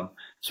norm for them.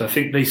 So I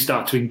think they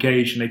start to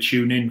engage and they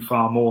tune in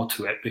far more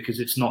to it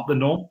because it's not the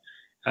norm.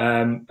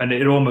 And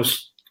it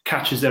almost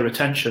catches their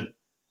attention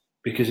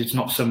because it's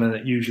not something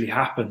that usually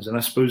happens. And I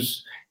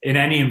suppose in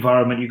any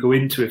environment you go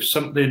into, if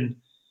something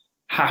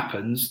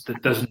happens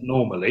that doesn't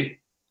normally,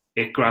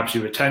 it grabs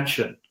your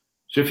attention.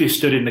 So if you're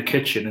stood in the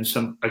kitchen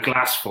and a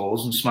glass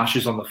falls and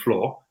smashes on the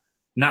floor,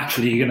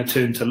 naturally you're going to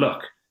turn to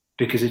look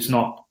because it's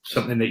not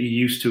something that you're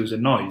used to as a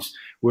noise.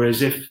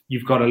 Whereas if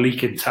you've got a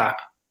leaking tap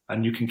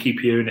and you can keep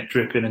hearing it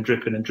dripping and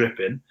dripping and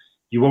dripping,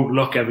 you won't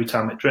look every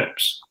time it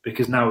drips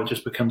because now it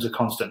just becomes a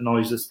constant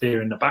noise that's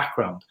there in the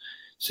background.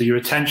 So your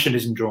attention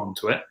isn't drawn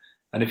to it.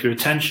 And if your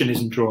attention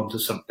isn't drawn to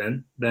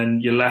something, then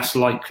you're less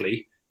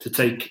likely to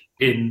take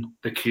in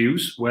the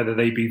cues, whether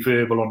they be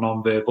verbal or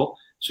non-verbal.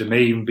 So it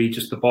may even be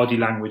just the body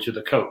language of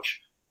the coach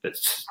that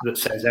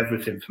says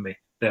everything for me.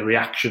 Their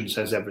reaction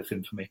says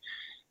everything for me.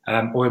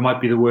 Or it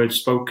might be the words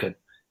spoken.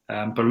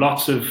 But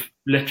lots of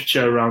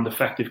literature around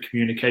effective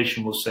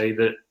communication will say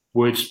that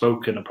words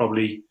spoken are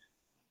probably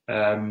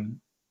the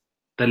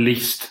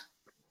least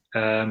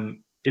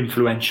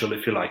influential,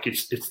 if you like.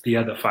 It's the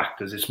other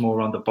factors. It's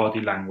more on the body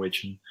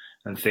language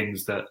and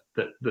things that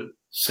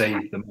say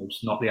the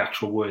most, not the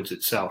actual words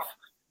itself.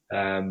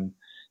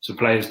 So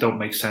players don't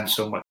make sense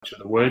so much of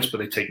the words, but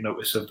they take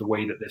notice of the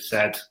way that they're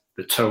said,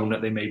 the tone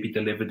that they may be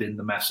delivered in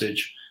the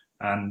message,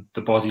 and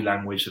the body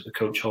language that the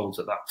coach holds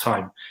at that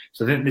time.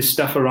 So I think there's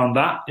stuff around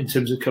that in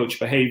terms of coach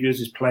behaviours.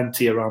 There's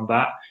plenty around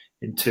that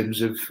in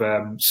terms of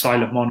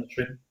silent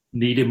monitoring,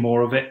 needing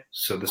more of it.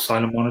 So the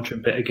silent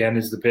monitoring bit, again,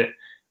 is the bit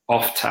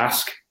off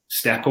task.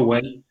 Step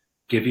away,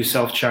 give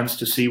yourself a chance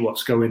to see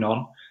what's going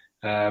on.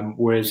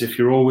 Whereas if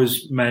you're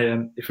always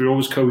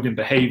coding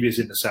behaviours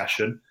in the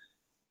session,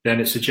 then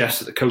it suggests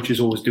that the coach is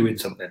always doing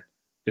something.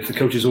 If the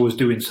coach is always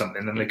doing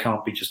something, then they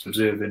can't be just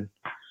observing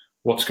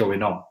what's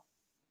going on.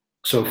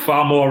 So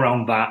far more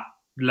around that,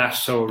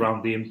 less so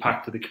around the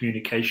impact of the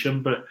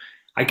communication. But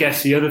I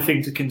guess the other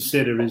thing to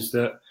consider is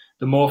that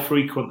the more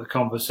frequent the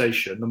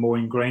conversation, the more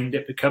ingrained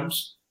it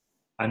becomes.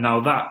 And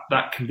now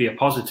that can be a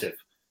positive.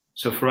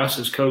 So for us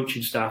as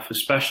coaching staff,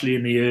 especially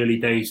in the early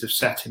days of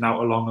setting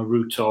out along a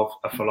route of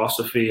a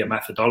philosophy, a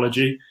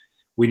methodology,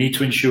 we need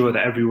to ensure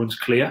that everyone's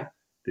clear.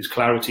 There's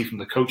clarity from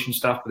the coaching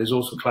staff, but there's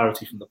also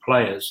clarity from the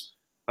players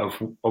of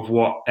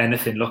what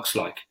anything looks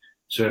like.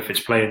 So if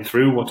it's playing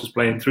through, what does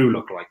playing through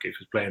look like? If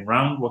it's playing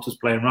round, what does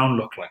playing round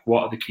look like?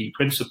 What are the key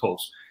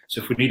principles?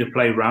 So if we need to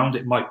play round,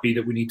 it might be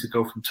that we need to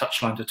go from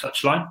touchline to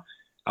touchline,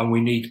 and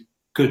we need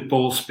good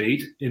ball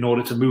speed in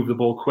order to move the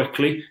ball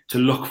quickly, to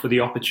look for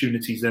the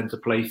opportunities then to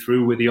play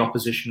through with the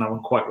opposition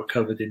haven't quite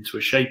recovered into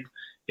a shape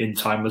in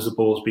time as the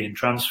ball's being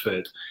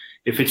transferred.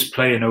 If it's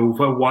playing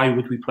over, why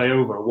would we play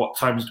over? What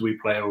times do we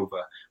play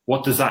over?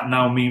 What does that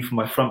now mean for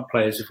my front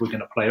players if we're going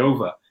to play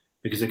over?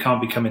 Because they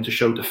can't be coming to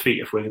show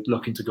defeat if we're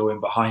looking to go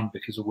in behind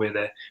because of where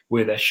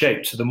they're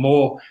shaped. So the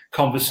more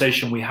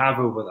conversation we have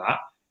over that,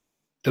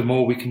 the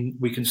more we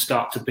can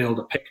start to build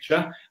a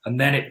picture. And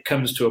then it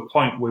comes to a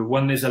point where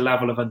when there's a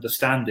level of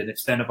understanding,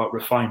 it's then about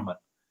refinement.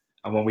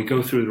 And when we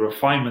go through the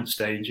refinement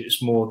stage,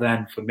 it's more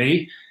then, for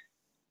me,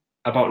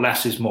 about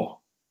less is more.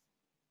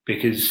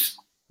 Because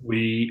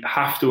we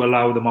have to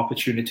allow them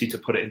opportunity to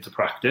put it into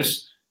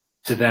practice,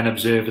 to then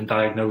observe and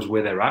diagnose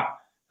where they're at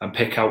and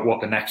pick out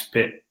what the next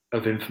bit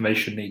of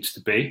information needs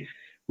to be.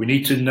 We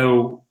need to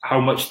know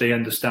how much they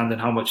understand and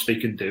how much they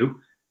can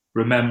do.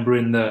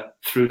 remembering that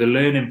through the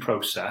learning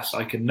process,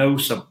 I can know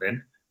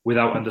something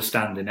without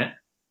understanding it,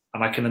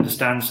 and I can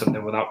understand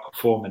something without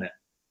performing it.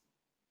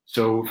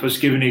 So if I was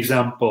giving an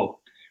example,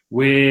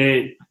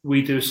 we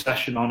do a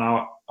session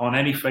on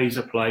any phase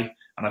of play,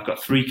 and I've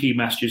got 3 key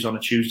messages on a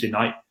Tuesday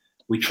night.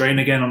 We train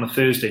again on a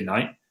Thursday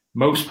night.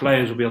 Most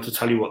players will be able to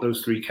tell you what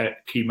those 3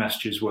 key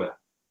messages were.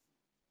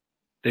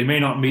 They may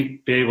not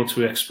be able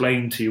to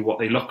explain to you what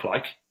they look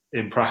like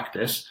in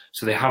practice,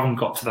 so they haven't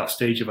got to that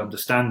stage of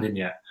understanding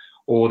yet.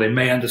 Or they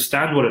may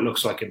understand what it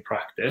looks like in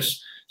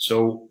practice.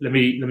 So let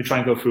me try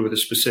and go through with a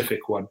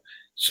specific one.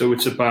 So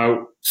it's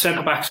about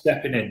centre-back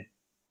stepping in.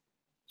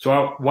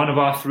 So one of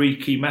our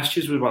 3 key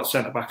messages was about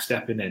centre-back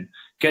stepping in.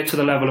 Get to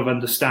the level of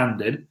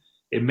understanding.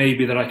 It may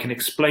be that I can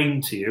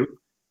explain to you,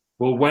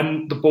 well,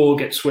 when the ball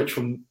gets switched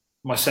from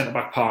my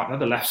centre-back partner,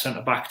 the left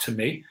centre-back, to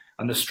me,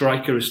 and the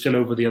striker is still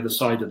over the other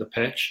side of the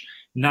pitch,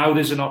 now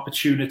there's an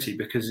opportunity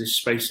because there's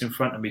space in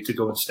front of me to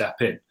go and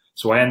step in.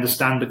 So I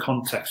understand the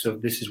context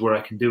of this is where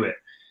I can do it.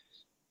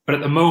 But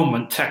at the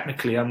moment,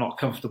 technically, I'm not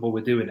comfortable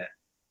with doing it,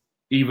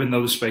 even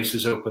though the space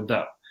has opened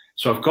up.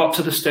 So I've got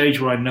to the stage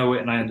where I know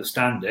it and I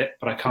understand it,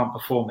 but I can't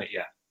perform it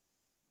yet.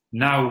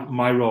 Now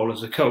my role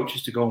as a coach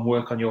is to go and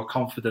work on your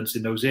confidence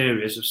in those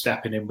areas of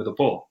stepping in with a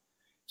ball.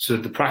 So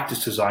the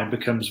practice design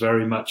becomes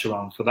very much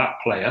around, for that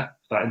player,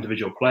 that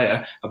individual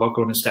player, about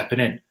going and stepping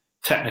in.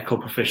 Technical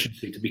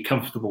proficiency, to be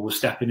comfortable with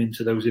stepping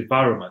into those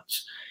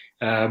environments.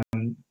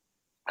 And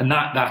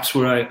that's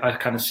where I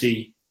kind of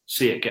see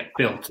it get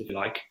built, if you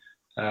like,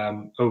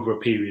 over a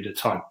period of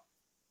time.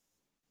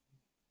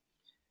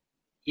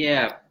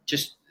 Yeah,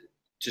 just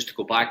to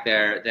go back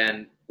there,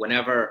 then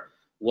whenever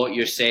what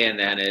you're saying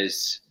then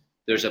is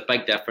there's a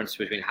big difference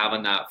between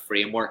having that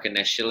framework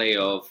initially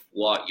of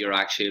what you're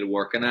actually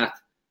working at.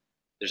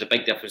 There's a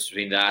big difference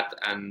between that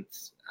and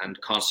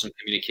constant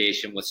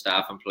communication with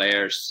staff and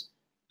players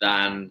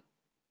than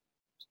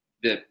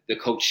the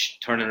coach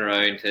turning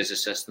around to his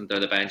assistant or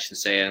the bench and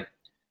saying,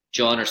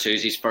 John or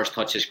Susie's first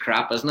touch is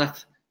crap, isn't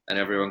it? And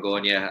everyone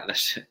going, yeah.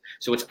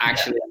 So it's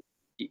actually,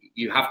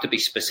 you have to be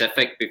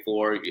specific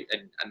before,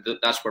 and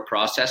that's where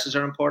processes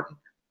are important.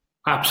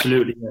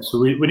 Absolutely, yeah. So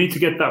we need to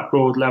get that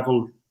broad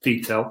level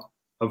detail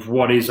of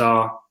what is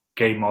our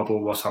game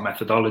model, what's our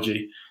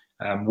methodology,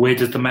 where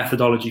does the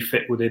methodology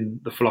fit within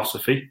the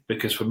philosophy?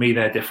 Because for me,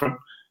 they're different.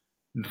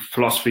 The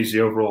philosophy is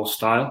the overall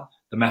style.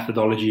 The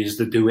methodology is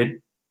the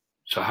doing.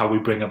 So how we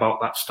bring about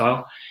that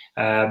style.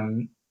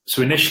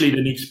 So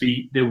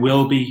initially, there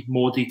will be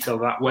more detail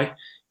that way.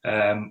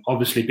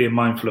 Obviously, being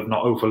mindful of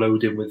not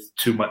overloading with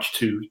too much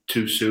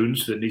too soon.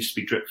 So it needs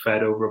to be drip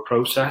fed over a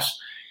process.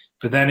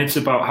 But then it's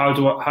about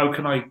how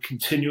can I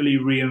continually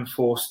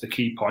reinforce the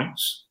key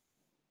points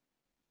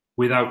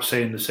without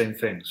saying the same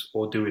things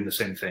or doing the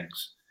same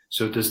things.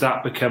 So does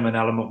that become an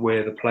element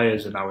where the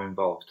players are now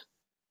involved?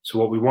 So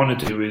what we want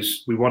to do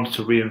is we want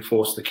to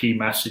reinforce the key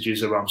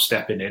messages around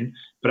stepping in,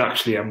 but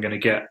actually I'm going to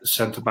get the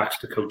centre-backs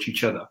to coach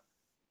each other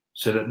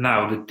so that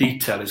now the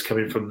detail is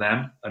coming from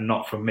them and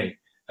not from me.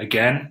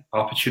 Again,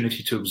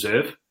 opportunity to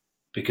observe,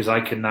 because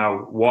I can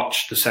now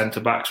watch the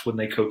centre-backs when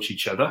they coach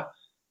each other.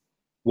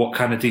 What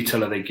kind of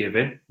detail are they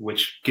giving,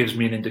 which gives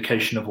me an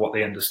indication of what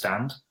they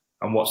understand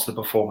and what's the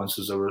performance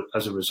as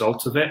a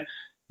result of it.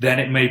 Then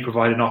it may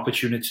provide an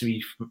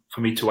opportunity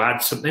for me to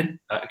add something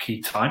at a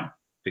key time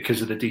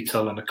because of the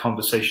detail and the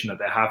conversation that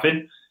they're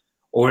having.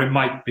 Or it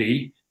might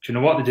be, do you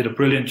know what, they did a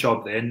brilliant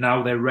job there.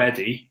 Now they're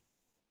ready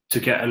to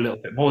get a little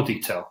bit more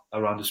detail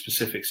around a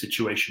specific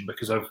situation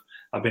because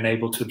I've been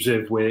able to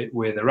observe where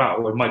they're at.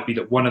 Or it might be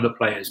that one of the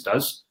players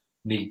does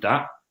need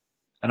that.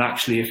 And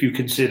actually, if you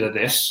consider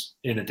this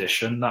in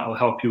addition, that'll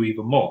help you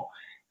even more.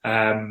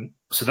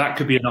 So that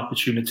could be an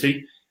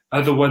opportunity.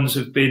 Other ones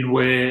have been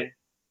where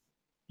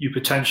you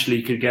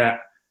potentially could get,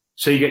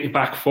 say you get your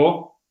back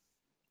four,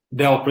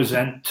 they'll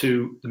present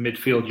to the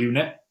midfield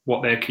unit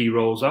what their key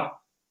roles are.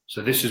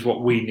 So this is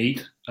what we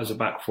need as a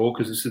back four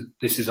because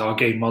this is our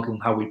game model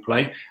and how we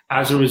play.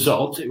 As a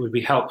result, it would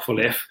be helpful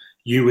if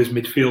you as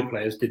midfield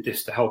players did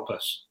this to help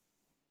us.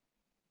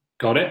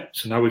 Got it?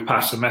 So now we've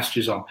passed the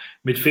messages on.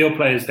 Midfield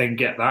players then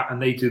get that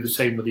and they do the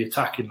same with the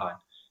attacking line.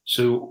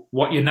 So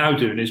what you're now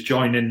doing is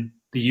joining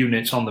the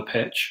units on the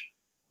pitch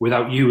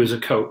without you as a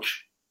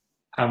coach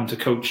having to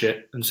coach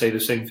it and say the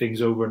same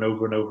things over and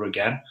over and over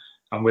again.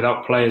 And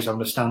without players having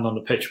to stand on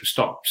the pitch with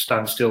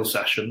stand-still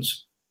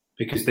sessions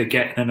because they're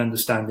getting an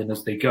understanding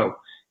as they go.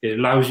 It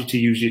allows you to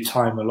use your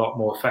time a lot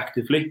more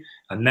effectively.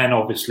 And then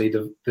obviously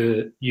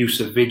the use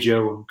of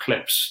video and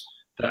clips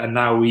that are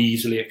now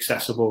easily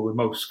accessible with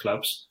most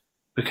clubs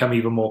become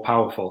even more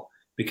powerful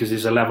because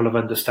there's a level of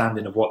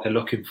understanding of what they're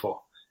looking for.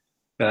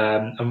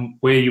 And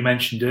where you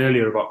mentioned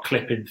earlier about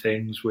clipping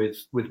things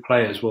with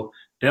players, well,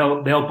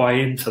 they'll buy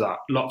into that.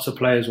 Lots of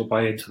players will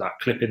buy into that,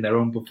 clipping their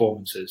own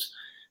performances.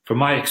 From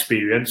my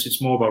experience,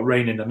 it's more about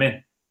reining them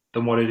in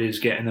than what it is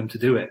getting them to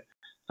do it.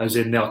 As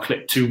in, they'll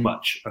clip too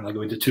much and they'll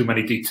go into too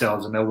many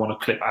details and they'll want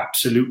to clip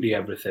absolutely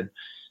everything.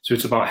 So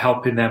it's about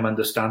helping them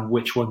understand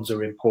which ones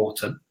are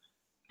important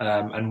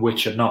and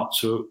which are not.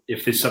 So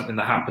if there's something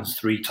that happens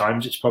 3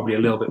 times, it's probably a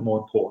little bit more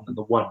important than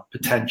the one,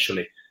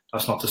 potentially.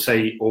 That's not to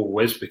say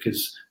always,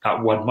 because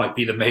that one might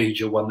be the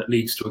major one that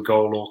leads to a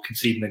goal or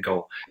conceding a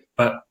goal.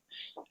 But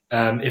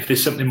if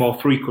there's something more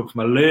frequent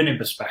from a learning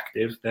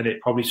perspective, then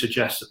it probably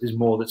suggests that there's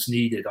more that's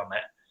needed on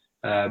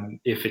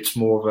it, if it's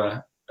more of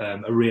a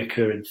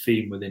reoccurring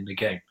theme within the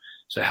game.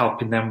 So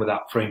helping them with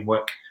that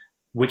framework,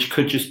 which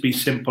could just be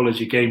simple as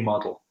your game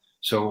model.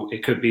 So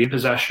it could be in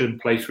possession,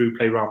 play through,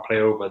 play round, play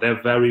over.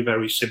 They're very,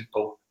 very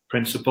simple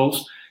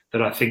principles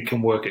that I think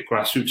can work at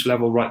grassroots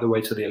level right the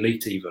way to the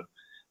elite even.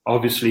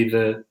 Obviously,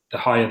 the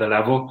higher the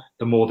level,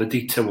 the more the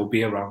detail will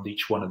be around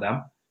each one of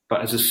them.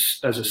 But as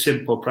a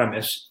simple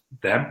premise,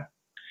 then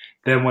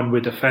when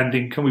we're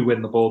defending, can we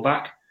win the ball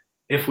back?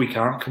 If we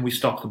can't, can we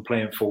stop them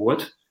playing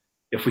forward?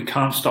 If we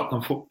can't stop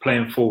them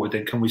playing forward,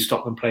 then can we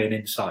stop them playing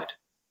inside?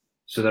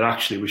 So that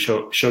actually we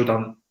show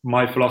down,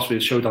 my philosophy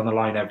is show down the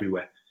line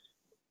everywhere.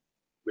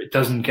 It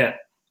doesn't get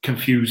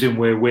confusing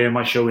where am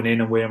I showing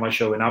in and where am I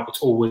showing out.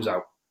 It's always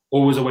out,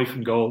 always away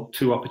from goal,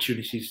 2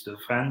 opportunities to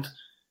defend.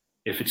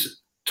 If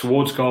it's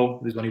towards goal,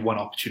 there's only 1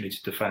 opportunity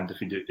to defend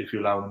if you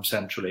allow them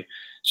centrally.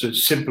 So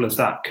it's simple as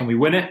that. Can we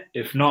win it?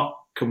 If not,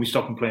 can we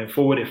stop them playing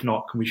forward? If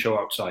not, can we show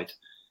outside?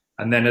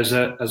 And then as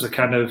a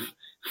kind of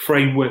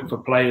framework for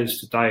players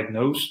to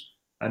diagnose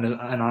and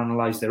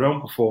analyse their own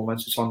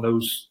performance, it's on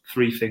those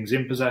 3 things: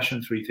 in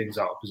possession, 3 things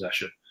out of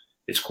possession.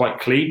 It's quite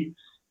clean.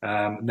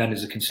 And then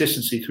there's a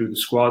consistency through the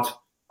squad.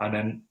 And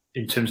then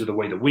in terms of the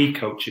way that we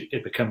coach,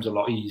 it becomes a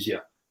lot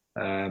easier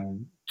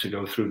to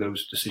go through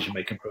those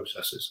decision-making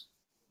processes.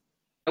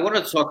 I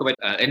wanted to talk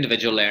about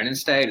individual learning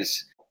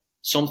styles.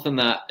 Something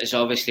that is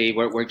obviously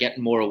we're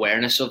getting more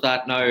awareness of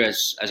that now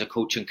as a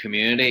coaching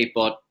community,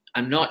 but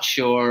I'm not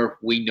sure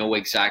we know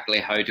exactly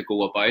how to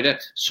go about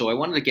it. So I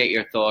wanted to get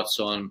your thoughts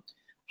on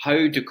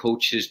how do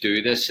coaches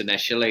do this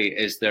initially?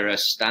 Is there a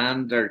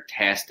standard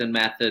testing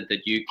method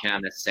that you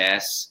can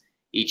assess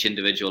each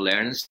individual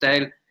learning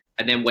style?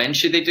 And then when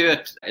should they do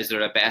it? Is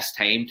there a best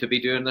time to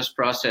be doing this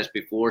process?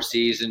 Before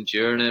season,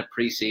 during it,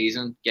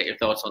 pre-season? Get your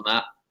thoughts on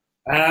that.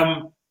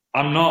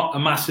 I'm not a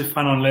massive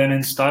fan on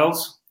learning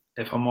styles,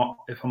 if I'm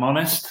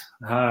honest.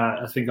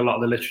 I think a lot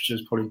of the literature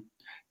is probably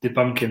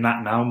debunking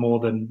that now more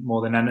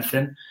than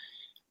anything.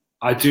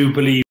 I do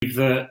believe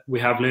that we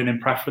have learning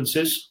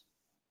preferences,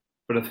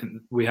 but I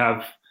think we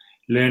have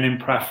learning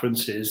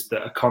preferences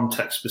that are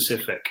context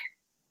specific.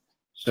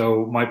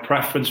 So my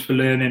preference for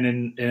learning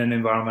in an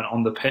environment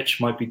on the pitch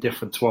might be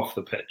different to off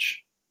the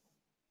pitch.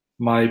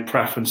 My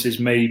preferences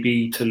may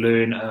be to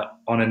learn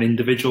on an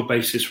individual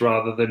basis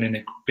rather than in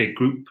a big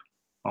group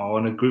or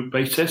on a group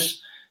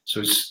basis. So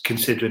it's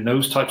considering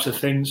those types of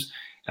things.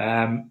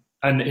 And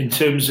in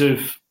terms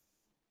of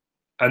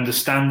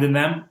understanding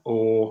them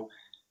or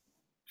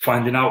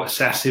finding out,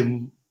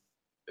 assessing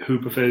who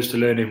prefers to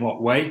learn in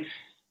what way,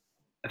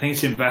 I think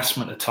it's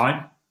investment of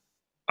time.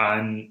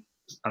 And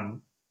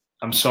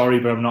I'm sorry,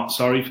 but I'm not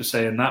sorry for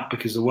saying that,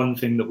 because the one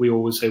thing that we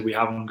always say we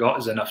haven't got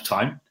is enough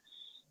time.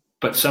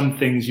 But some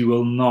things you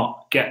will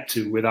not get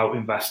to without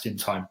investing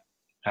time.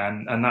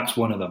 And that's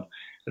one of them.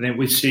 I think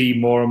we see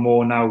more and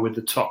more now with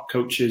the top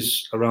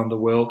coaches around the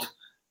world,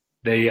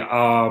 they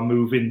are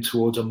moving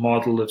towards a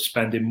model of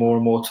spending more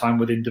and more time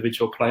with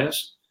individual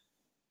players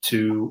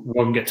to,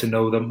 one, get to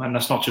know them. And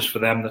that's not just for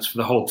them, that's for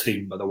the whole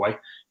team, by the way.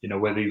 You know,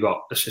 whether you've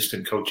got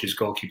assistant coaches,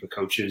 goalkeeper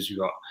coaches, you've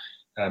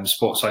got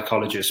sports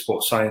psychologists,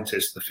 sports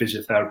scientists, the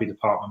physiotherapy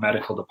department,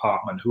 medical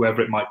department,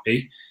 whoever it might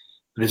be.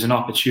 There's an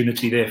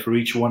opportunity there for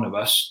each one of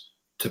us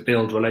to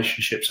build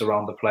relationships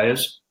around the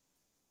players.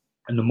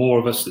 And the more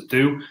of us that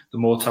do, the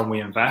more time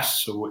we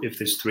invest. So if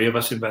there's 3 of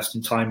us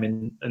investing time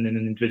in an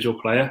individual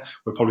player,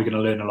 we're probably going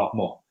to learn a lot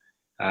more.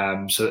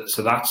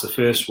 So that's the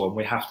first one.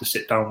 We have to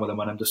sit down with them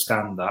and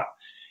understand that.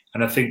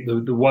 And I think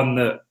the one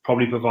that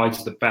probably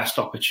provides the best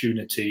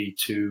opportunity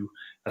to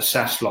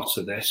assess lots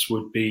of this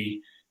would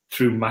be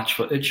through match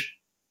footage.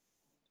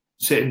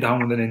 Sitting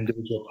down with an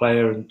individual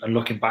player and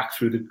looking back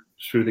through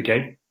the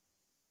game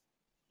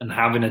and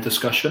having a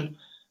discussion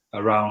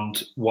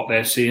around what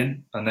they're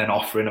seeing, and then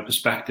offering a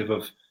perspective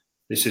of,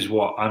 this is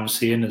what I'm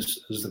seeing as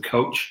the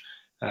coach,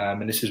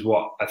 and this is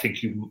what I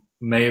think you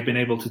may have been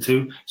able to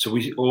do. So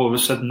we all of a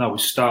sudden now we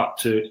start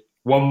to,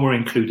 1, we're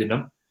including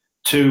them.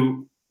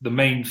 2, the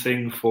main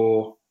thing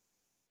for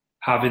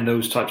having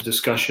those types of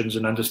discussions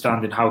and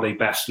understanding how they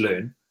best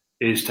learn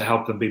is to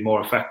help them be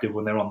more effective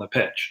when they're on the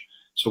pitch.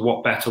 So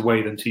what better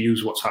way than to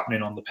use what's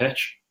happening on the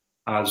pitch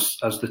as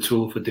the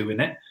tool for doing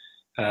it?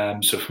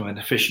 So from an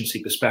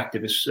efficiency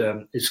perspective,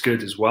 it's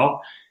good as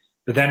well.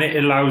 But then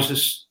it allows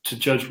us to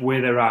judge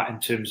where they're at in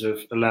terms of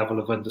a level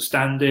of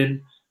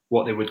understanding,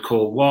 what they would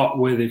call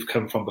where they've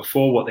come from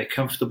before, what they're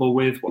comfortable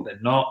with, what they're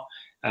not.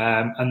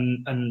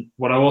 And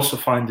what I also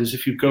find is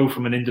if you go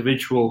from an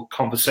individual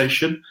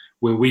conversation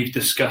where we've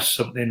discussed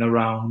something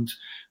around,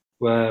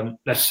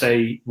 let's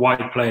say,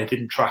 wide player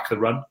didn't track the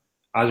run.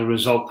 As a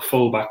result, the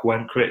fullback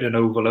went, created an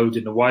overload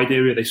in the wide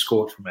area, they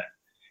scored from it.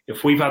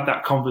 If we've had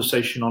that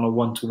conversation on a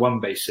one-to-one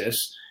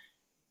basis,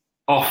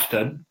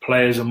 often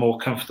players are more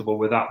comfortable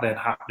with that then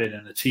happening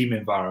in a team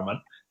environment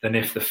than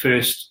if the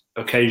first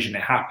occasion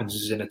it happens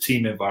is in a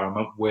team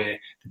environment where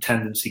the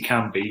tendency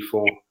can be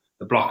for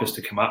the blockers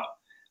to come up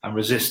and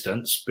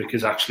resistance,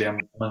 because actually I'm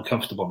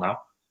uncomfortable now.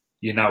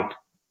 You're now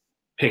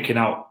picking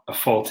out a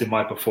fault in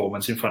my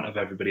performance in front of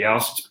everybody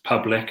else. It's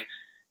public.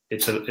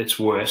 It's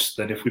worse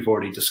than if we've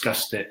already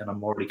discussed it and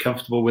I'm already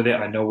comfortable with it.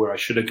 I know where I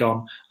should have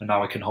gone and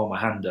now I can hold my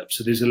hand up.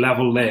 So there's a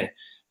level there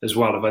as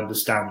well of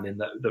understanding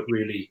that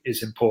really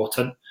is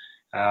important.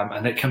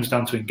 And it comes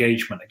down to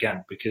engagement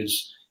again,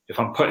 because if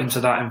I'm put into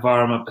that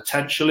environment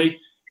potentially,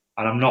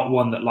 and I'm not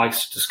one that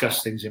likes to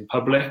discuss things in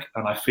public,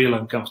 and I feel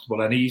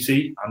uncomfortable and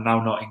uneasy, I'm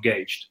now not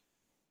engaged.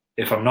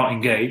 If I'm not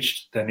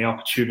engaged, then the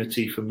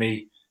opportunity for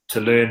me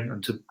to learn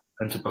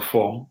and to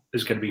perform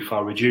is going to be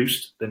far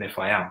reduced than if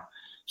I am.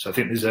 So I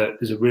think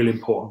there's a really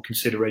important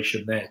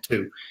consideration there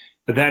too.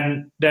 But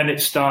then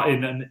it's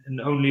starting,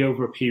 and only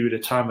over a period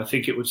of time. I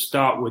think it would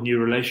start when your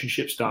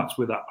relationship starts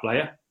with that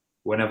player,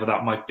 whenever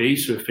that might be.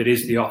 So if it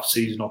is the off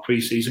season or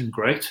pre-season,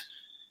 great.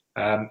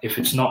 If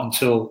it's not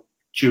until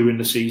during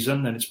the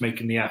season, then it's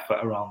making the effort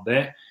around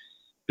there.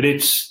 But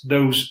it's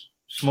those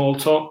small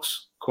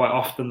talks quite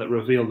often that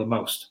reveal the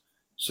most.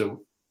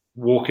 So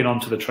walking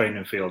onto the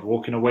training field,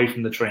 walking away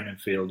from the training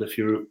field. If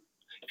you're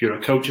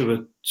a coach of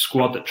a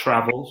squad that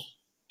travels,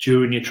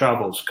 during your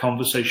travels,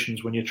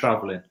 conversations when you're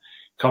traveling,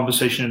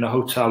 conversation in a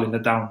hotel in the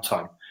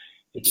downtime.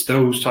 It's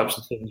those types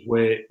of things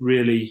where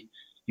really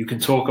you can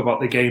talk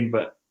about the game,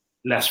 but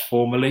less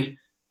formally,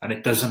 and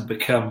it doesn't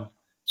become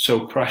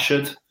so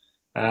pressured.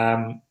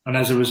 And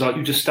as a result,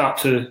 you just start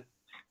to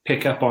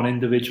pick up on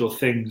individual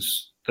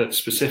things that's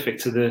specific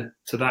to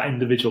that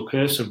individual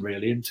person,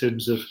 really, in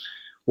terms of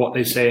what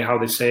they say,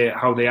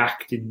 how they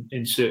act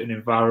in certain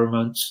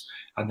environments,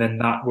 and then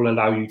that will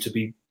allow you to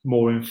be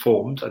more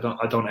informed.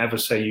 I don't ever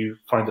say you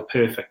find the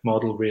perfect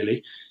model,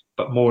 really,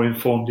 but more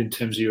informed in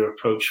terms of your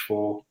approach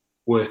for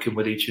working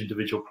with each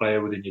individual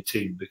player within your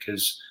team.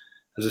 Because,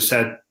 as I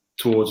said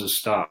towards the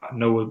start,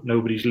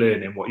 nobody's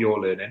learning what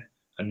you're learning,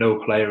 and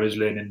no player is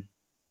learning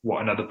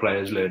what another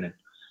player is learning.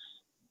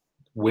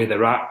 Where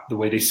they're at, the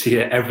way they see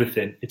it,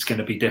 everything, it's going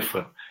to be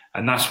different.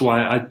 And that's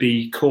why I'd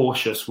be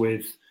cautious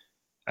with,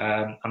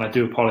 and I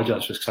do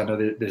apologise because I know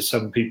there's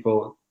some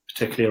people,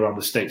 particularly around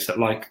the States, that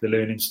like the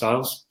learning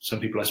styles. Some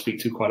people I speak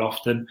to quite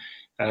often.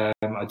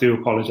 I do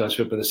apologise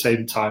for it, but at the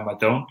same time I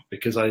don't,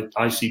 because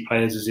I see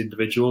players as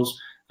individuals,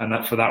 and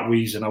that for that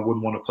reason I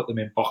wouldn't want to put them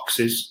in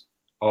boxes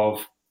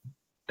of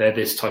they're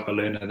this type of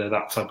learner, they're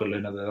that type of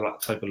learner, they're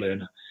that type of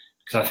learner.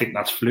 Because I think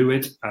that's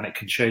fluid and it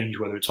can change,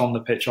 whether it's on the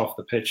pitch, off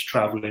the pitch,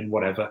 travelling,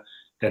 whatever,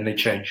 then they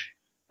change.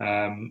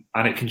 And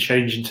it can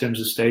change in terms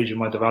of stage of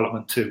my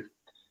development too.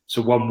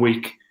 So 1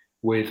 week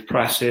with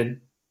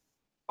pressing,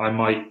 I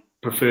might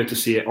prefer to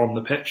see it on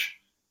the pitch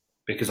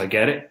because I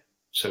get it.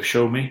 So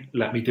show me,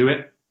 let me do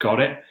it, got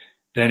it.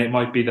 Then it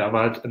might be that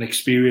I've had an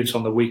experience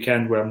on the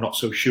weekend where I'm not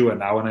so sure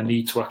now and I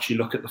need to actually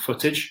look at the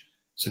footage.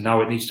 So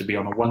now it needs to be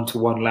on a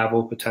one-to-one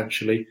level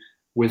potentially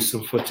with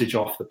some footage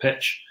off the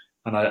pitch.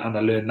 And I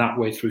learn that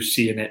way through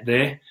seeing it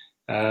there.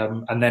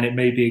 And then it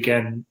may be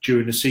again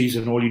during the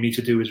season, all you need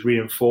to do is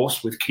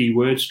reinforce with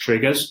keywords,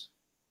 triggers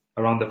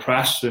around the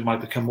press. So it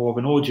might become more of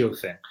an audio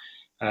thing.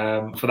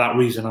 For that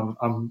reason,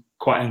 I'm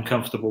quite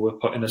uncomfortable with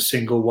putting a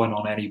single one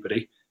on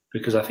anybody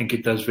because I think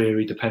it does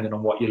vary depending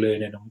on what you're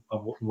learning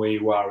and where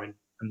you are in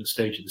the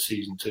stage of the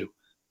season too.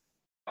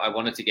 I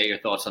wanted to get your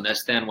thoughts on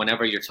this then.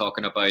 Whenever you're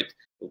talking about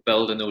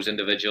building those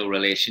individual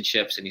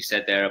relationships, and you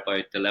said there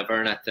about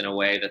delivering it in a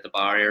way that the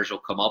barriers will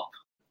come up.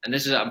 And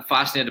this is, I'm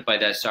fascinated by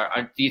this.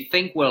 Do you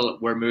think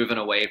we're moving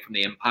away from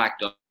the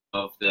impact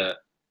of the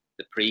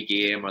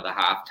pre-game or the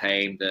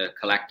halftime, the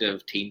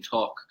collective team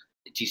talk?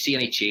 Do you see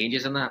any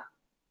changes in that?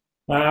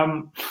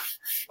 The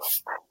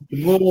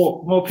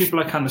more people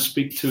I kind of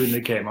speak to in the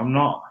game, I'm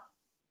not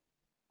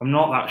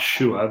that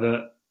sure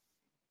that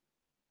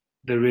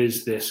there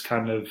is this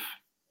kind of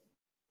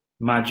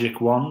magic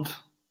wand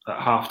at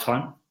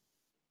halftime.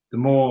 The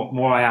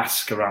more I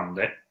ask around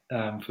it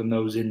from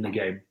those in the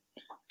game,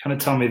 kind of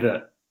tell me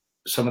that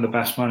some of the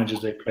best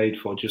managers they played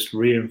for just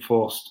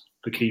reinforced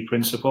the key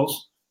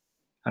principles,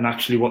 and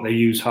actually what they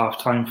use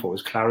halftime for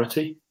is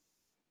clarity,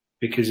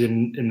 because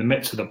in the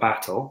midst of the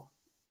battle,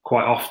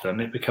 quite often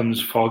it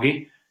becomes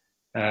foggy,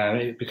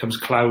 it becomes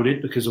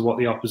clouded because of what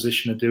the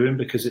opposition are doing,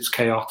 because it's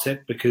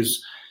chaotic,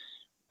 because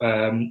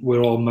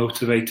we're all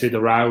motivated,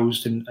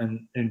 aroused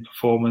in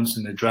performance,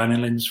 and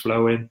adrenaline's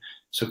flowing.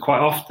 So quite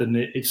often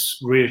it's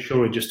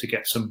reassuring just to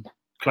get some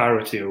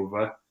clarity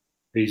over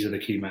these are the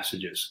key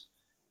messages.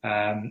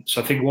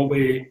 So I think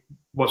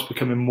what's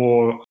becoming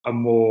more and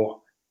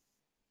more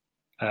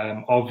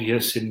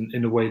obvious in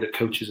the way that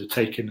coaches are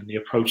taking and the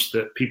approach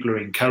that people are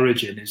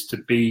encouraging is to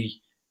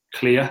be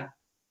clear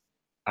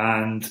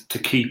and to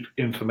keep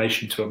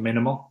information to a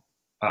minimal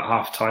at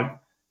halftime.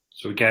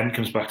 So again, it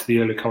comes back to the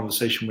earlier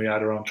conversation we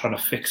had around trying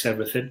to fix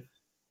everything.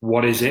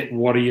 What is it?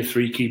 What are your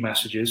three key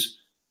messages?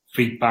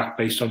 Feedback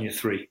based on your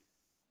three.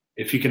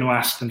 If you're going to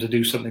ask them to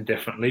do something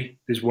differently,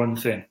 there's one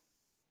thing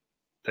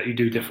that you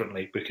do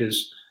differently,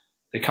 because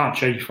They can't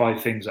change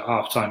 5 things at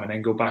half time and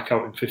then go back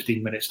out in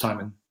 15 minutes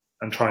time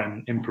and try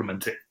and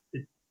implement it.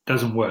 It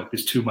doesn't work.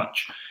 There's too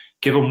much.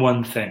 Give them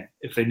one thing.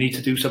 If they need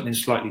to do something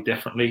slightly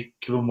differently,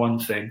 give them one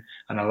thing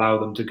and allow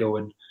them to go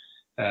and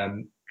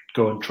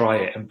try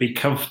it, and be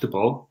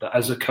comfortable that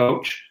as a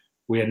coach,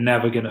 we are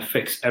never going to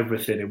fix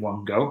everything in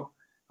one go,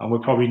 and we're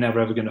probably never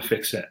ever going to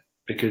fix it,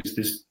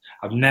 because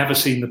I've never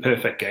seen the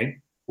perfect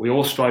game. We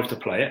all strive to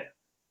play it,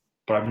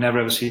 but I've never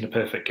ever seen a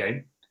perfect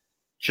game.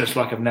 Just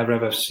like I've never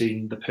ever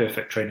seen the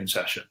perfect training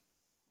session.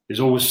 There's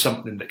always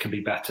something that can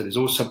be better. There's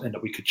always something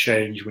that we could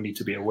change, we need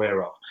to be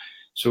aware of.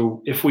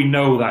 So if we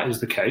know that is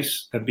the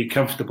case, then be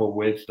comfortable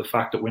with the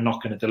fact that we're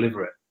not going to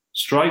deliver it.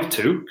 Strive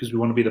to, because we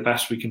want to be the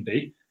best we can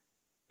be,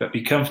 but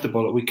be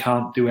comfortable that we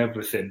can't do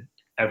everything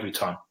every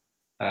time.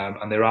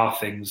 And there are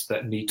things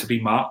that need to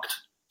be marked.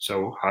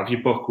 So have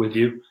your book with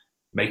you,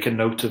 make a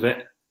note of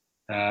it.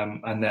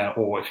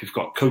 Or if you've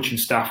got coaching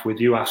staff with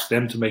you, ask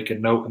them to make a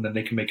note, and then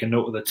they can make a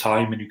note of the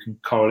time, and you can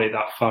correlate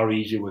that far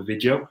easier with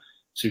video,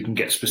 so you can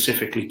get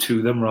specifically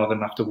to them rather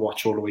than have to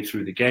watch all the way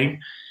through the game.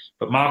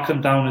 But mark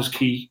them down as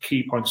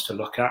key points to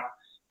look at,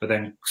 but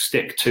then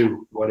stick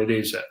to what it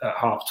is at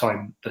half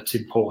time that's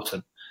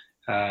important.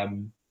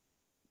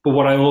 But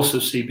what I also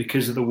see,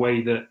 because of the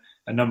way that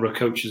a number of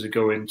coaches are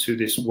going to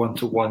this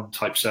one-to-one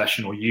type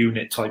session or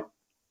unit type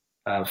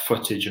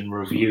footage and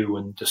review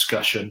and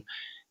discussion,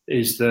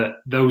 is that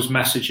those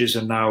messages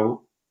are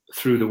now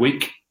through the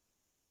week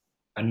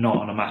and not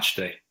on a match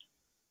day.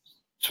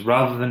 So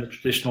rather than the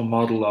traditional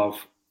model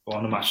of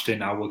on a match day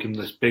now, we'll give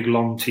them this big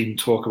long team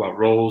talk about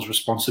roles,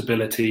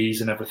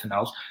 responsibilities and everything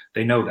else.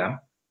 They know them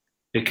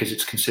because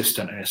it's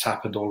consistent and it's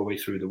happened all the way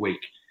through the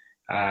week.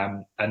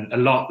 And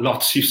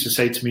lots used to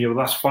say to me, well,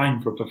 that's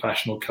fine for a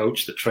professional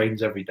coach that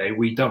trains every day.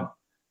 We don't.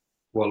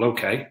 Well,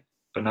 okay.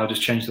 But now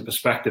just change the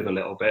perspective a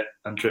little bit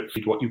and drip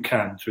feed what you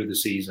can through the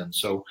season.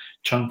 So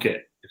chunk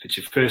it. If it's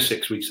your first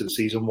 6 weeks of the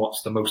season,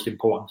 what's the most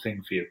important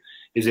thing for you?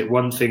 Is it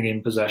one thing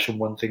in possession,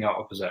 one thing out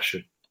of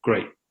possession?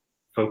 Great.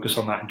 Focus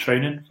on that in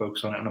training,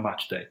 focus on it on a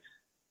match day.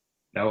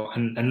 No,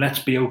 and let's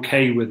be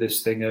okay with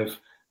this thing of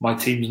my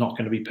team's not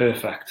going to be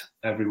perfect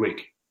every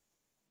week.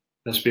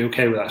 Let's be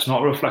okay with that. It's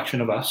not a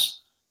reflection of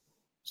us.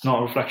 It's not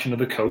a reflection of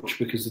the coach,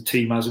 because the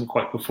team hasn't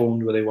quite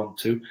performed where they want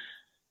to,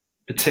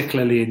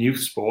 particularly in youth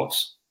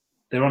sports.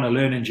 They're on a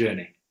learning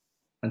journey,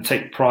 and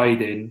take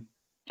pride in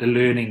the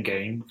learning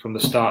game from the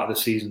start of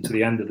the season to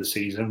the end of the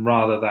season,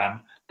 rather than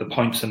the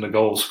points and the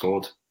goals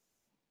scored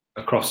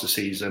across the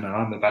season. And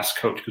I'm the best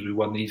coach because we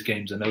won these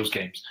games and those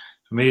games.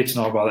 For me, it's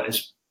not about that.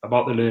 It's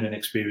about the learning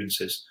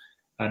experiences.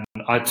 And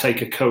I'd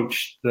take a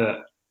coach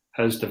that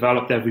has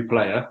developed every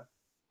player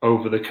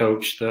over the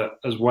coach that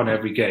has won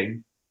every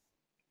game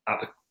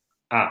at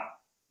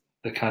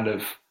the kind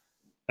of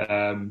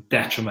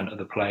detriment of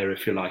the player,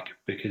 if you like,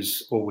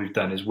 because all we've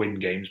done is win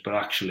games, but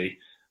actually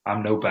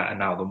I'm no better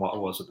now than what I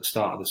was at the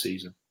start of the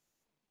season.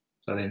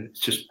 So then it's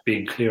just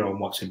being clear on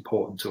what's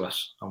important to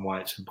us and why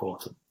it's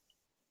important.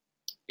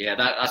 Yeah,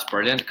 that's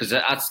brilliant, because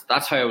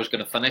that's how I was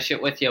going to finish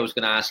it with you. I was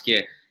going to ask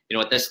you,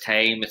 at this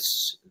time,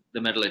 it's the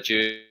middle of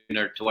June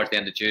or towards the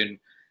end of June,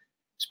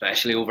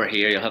 especially over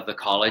here, you'll have the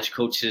college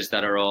coaches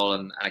that are all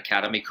and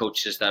academy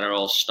coaches that are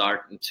all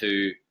starting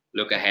to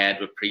look ahead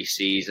with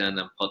pre-season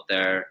and put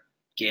their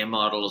game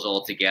models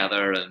all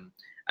together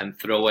and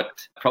throw it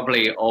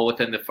probably all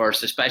within the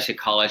first, especially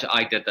college.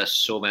 I did this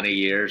so many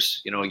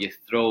years. You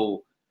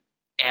throw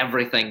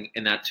everything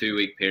in that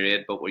 2-week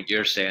period, but what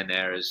you're saying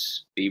there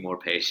is be more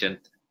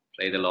patient,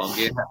 play the long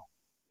game.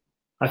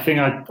 I think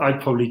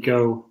I'd probably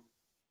go,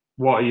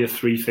 what are your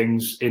 3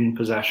 things in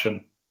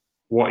possession?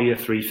 What are your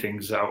 3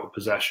 things out of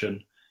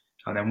possession?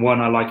 And then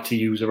one I like to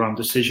use around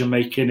decision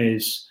making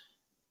is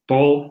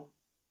ball,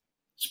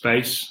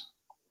 space,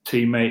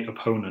 teammate,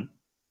 opponent.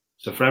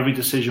 So for every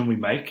decision we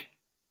make,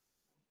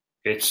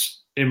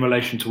 it's in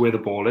relation to where the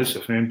ball is.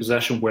 If I'm in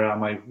possession, where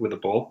am I with the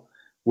ball?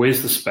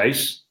 Where's the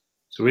space?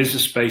 So is the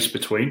space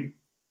between?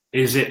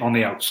 Is it on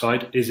the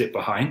outside? Is it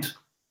behind?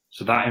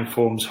 So that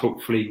informs,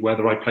 hopefully,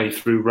 whether I play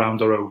through,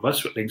 round or over.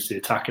 So it links to the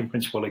attacking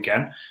principle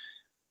again.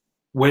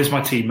 Where's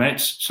my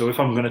teammates? So if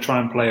I'm going to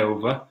try and play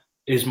over,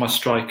 is my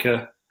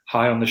striker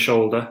high on the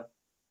shoulder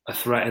a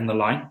threat in the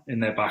line, in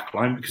their back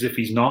line? Because if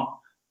he's not,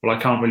 well, I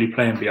can't really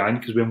play him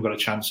behind because we haven't got a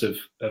chance of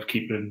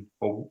keeping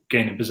or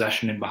gaining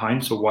possession in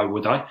behind. So why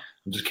would I?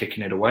 I'm just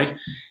kicking it away.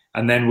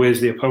 And then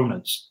where's the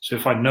opponents? So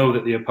if I know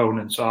that the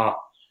opponents are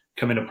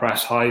coming to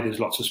press high, there's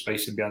lots of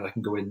space in behind, I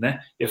can go in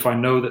there. If I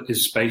know that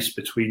there's space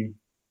between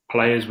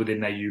players within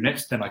their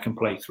units, then I can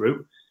play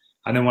through.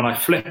 And then when I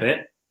flip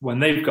it, when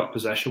they've got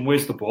possession,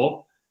 where's the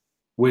ball?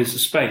 Where's the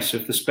space? So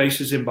if the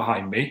space is in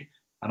behind me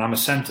and I'm a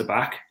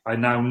centre-back, I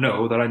now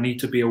know that I need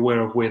to be aware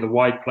of where the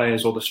wide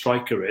players or the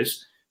striker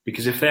is,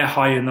 because if they're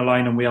high in the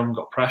line and we haven't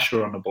got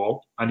pressure on the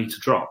ball, I need to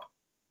drop.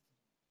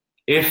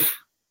 If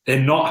they're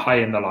not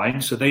high in the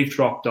line, so they've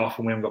dropped off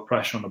and we haven't got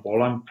pressure on the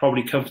ball, I'm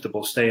probably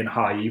comfortable staying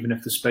high even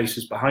if the space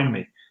is behind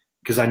me,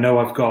 because I know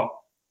I've got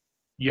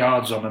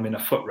yards on them in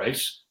a foot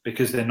race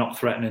because they're not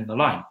threatening the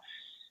line.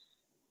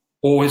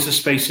 Or is the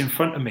space in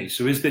front of me?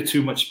 So is there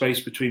too much space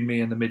between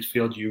me and the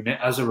midfield unit?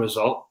 As a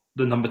result,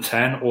 the number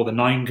 10 or the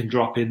 9 can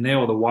drop in there,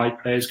 or the wide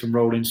players can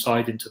roll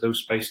inside into those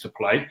space to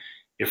play.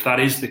 If that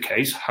is the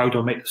case, how do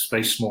I make the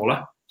space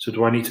smaller? So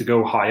do I need to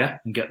go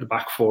higher and get the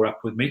back 4 up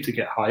with me to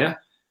get higher?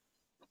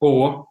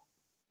 Or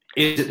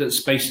is it that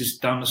space is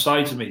down the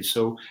sides of me?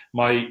 So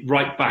my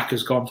right back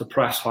has gone to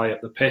press high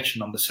up the pitch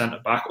and I'm the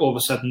centre back. All of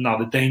a sudden now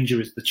the danger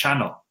is the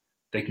channel.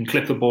 They can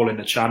clip the ball in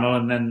the channel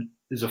and then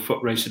there's a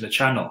foot race in the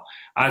channel.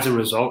 As a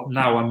result,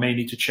 now I may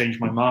need to change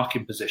my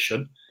marking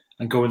position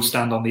and go and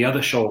stand on the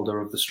other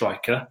shoulder of the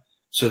striker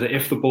so that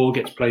if the ball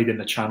gets played in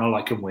the channel,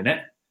 I can win it.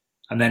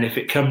 And then if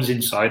it comes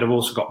inside, I've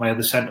also got my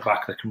other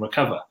centre-back that can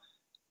recover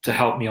to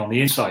help me on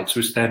the inside. So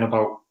it's then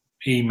about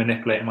me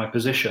manipulating my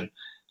position.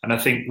 And I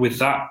think with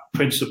that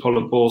principle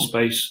of ball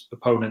space,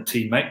 opponent,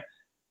 teammate,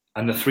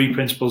 and the 3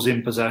 principles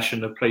in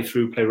possession of play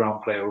through, play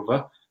round, play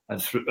over,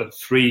 and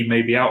 3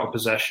 maybe out of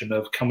possession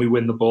of can we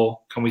win the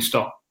ball, can we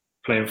stop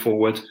playing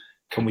forward,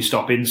 can we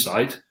stop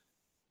inside,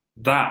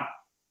 that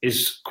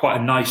is quite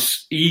a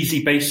nice,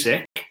 easy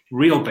basic,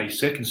 real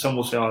basic, and some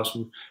will say, oh, it's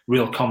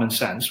real common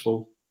sense.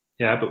 Well,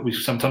 yeah, but we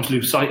sometimes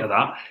lose sight of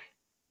that.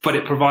 But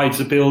it provides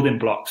the building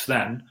blocks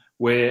then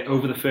where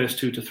over the first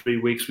 2 to 3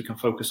 weeks we can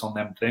focus on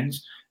them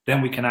things.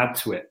 Then we can add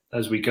to it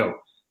as we go.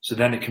 So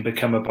then it can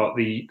become about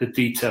the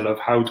detail of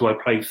how do I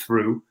play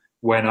through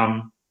when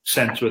I'm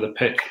centre of the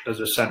pitch as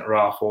a centre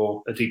half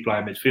or a deep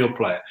line midfield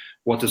player.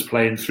 What does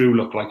playing through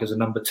look like as a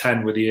number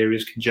 10 where the area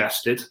is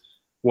congested?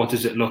 What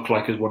does it look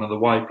like as one of the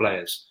wide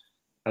players,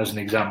 as an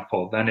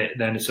example? Then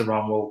it's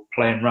around, well,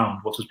 playing round.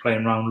 What does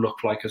playing round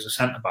look like as a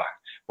centre-back?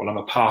 Well, I'm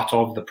a part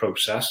of the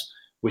process,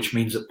 which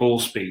means that ball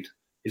speed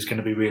is going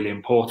to be really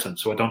important.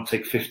 So I don't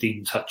take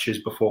 15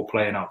 touches before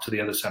playing out to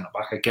the other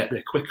centre-back. I get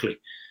there quickly.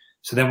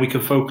 So then we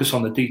can focus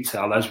on the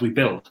detail as we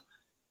build.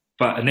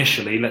 But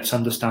initially, let's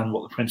understand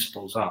what the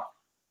principles are.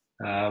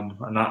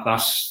 And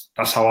that's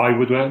how I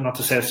would work. Not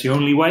to say it's the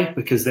only way,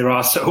 because there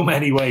are so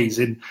many ways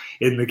in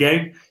the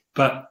game.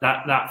 But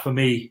that for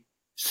me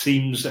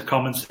seems a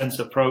common sense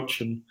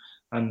approach, and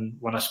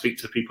when I speak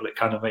to people, it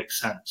kind of makes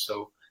sense.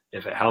 So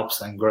if it helps,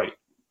 then great.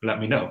 Let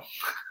me know.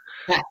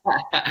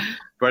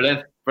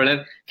 Brilliant.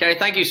 Kerry,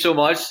 thank you so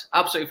much.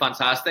 Absolutely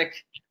fantastic,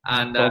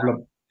 and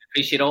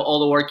appreciate all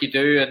the work you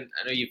do. And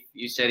I know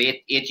you said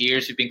eight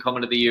years you've been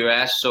coming to the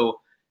US, so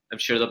I'm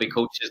sure there'll be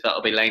coaches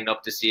that'll be lined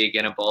up to see you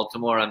again in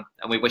Baltimore, and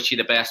we wish you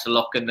the best of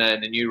luck in the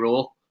new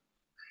role.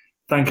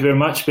 Thank you very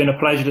much. It's been a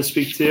pleasure to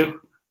speak to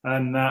you.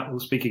 And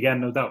we'll speak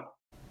again, no doubt.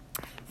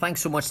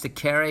 Thanks so much to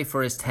Kerry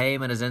for his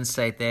time and his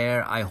insight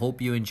there. I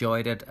hope you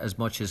enjoyed it as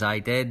much as I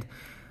did.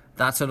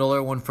 That's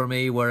another one for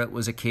me where it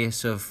was a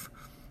case of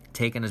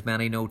taking as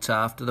many notes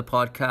after the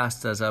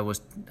podcast as I was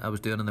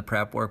doing in the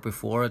prep work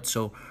before it.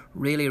 So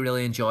really,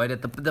 really enjoyed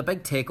it. The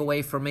big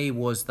takeaway for me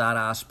was that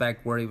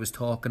aspect where he was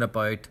talking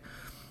about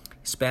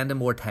spending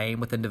more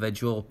time with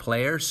individual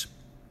players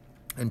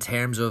in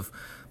terms of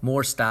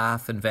more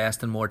staff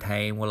investing more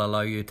time will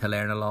allow you to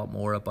learn a lot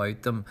more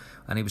about them.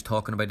 And he was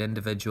talking about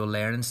individual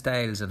learning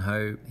styles and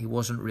how he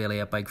wasn't really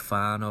a big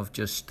fan of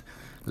just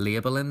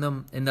labelling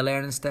them in the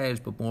learning styles,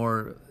 but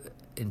more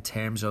in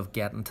terms of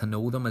getting to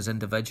know them as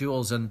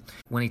individuals. And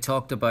when he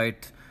talked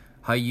about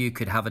how you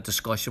could have a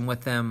discussion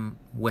with them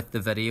with the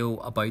video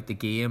about the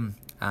game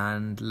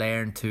and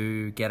learn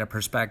to get a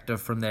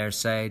perspective from their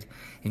side,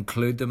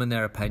 include them in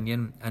their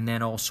opinion, and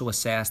then also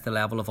assess the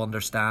level of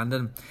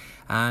understanding.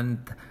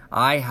 And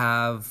I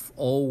have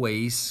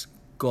always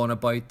gone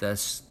about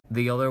this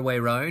the other way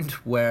round,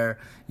 where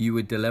you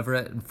would deliver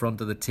it in front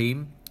of the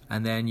team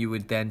and then you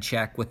would then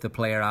check with the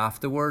player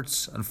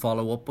afterwards and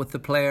follow up with the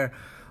player.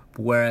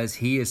 Whereas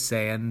he is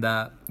saying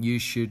that you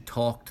should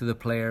talk to the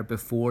player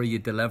before you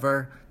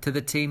deliver to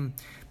the team,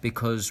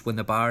 because when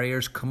the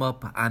barriers come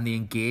up and the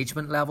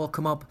engagement level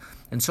come up,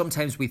 and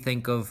sometimes we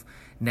think of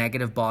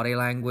negative body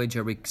language,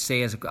 or we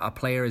say as a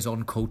player is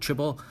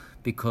uncoachable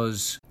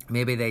because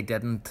maybe they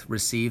didn't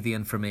receive the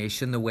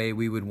information the way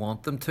we would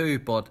want them to.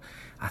 But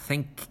I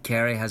think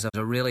Kerry has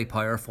a really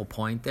powerful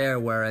point there,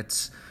 where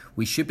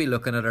we should be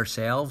looking at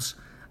ourselves,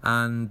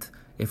 and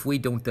if we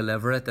don't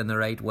deliver it in the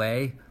right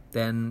way,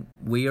 then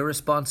we are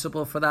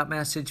responsible for that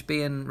message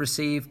being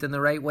received in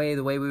the right way,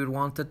 the way we would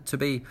want it to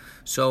be.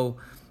 So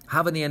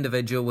having the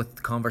individual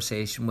with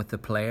conversation with the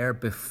player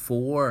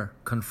before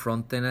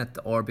confronting it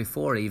or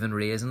before even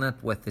raising it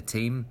with the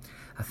team,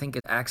 I think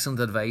it's excellent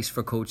advice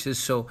for coaches.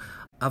 So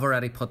I've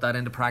already put that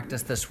into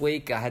practice this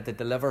week. I had to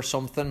deliver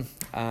something,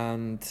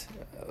 and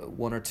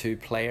one or two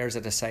players I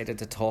decided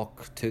to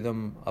talk to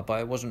them about.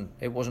 It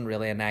wasn't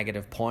really a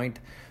negative point,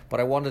 but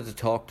I wanted to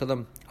talk to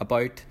them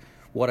about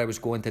what I was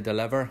going to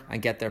deliver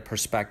and get their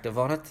perspective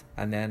on it,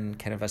 and then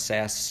kind of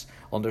assess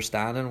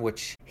understanding,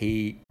 which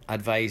he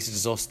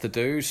advises us to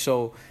do.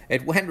 So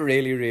it went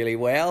really, really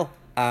well,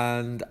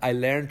 and I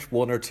learned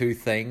one or two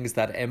things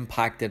that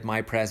impacted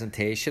my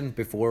presentation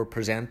before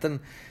presenting.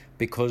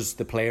 because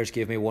the players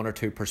gave me one or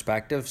two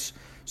perspectives.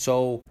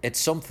 So it's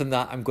something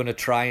that I'm going to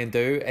try and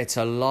do. It's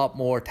a lot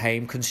more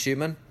time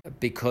consuming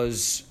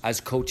because as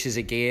coaches,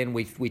 again,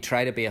 we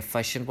try to be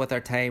efficient with our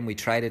time. We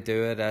try to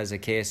do it as a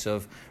case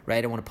of,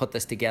 right, I want to put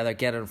this together,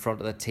 get it in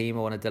front of the team,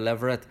 I want to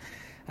deliver it.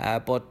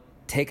 But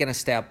taking a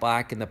step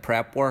back in the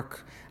prep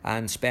work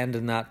and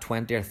spending that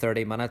 20 or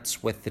 30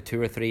 minutes with the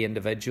 2 or 3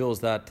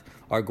 individuals that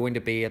are going to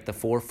be at the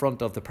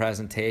forefront of the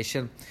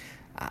presentation,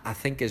 I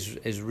think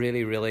is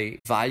really, really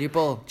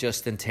valuable,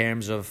 just in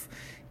terms of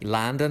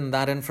landing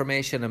that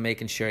information and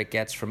making sure it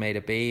gets from A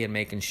to B and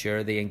making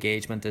sure the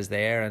engagement is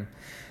there. And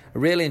I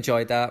really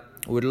enjoyed that.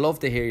 Would love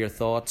to hear your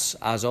thoughts.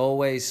 As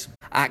always,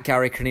 at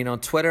Gary Curneen on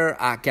Twitter,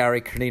 at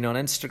Gary Curneen on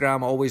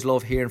Instagram. Always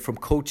love hearing from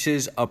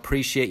coaches.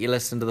 Appreciate you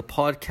listening to the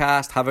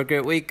podcast. Have a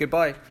great week.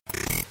 Goodbye.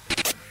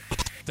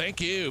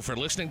 Thank you for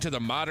listening to the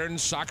Modern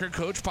Soccer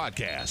Coach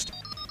Podcast.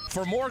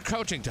 For more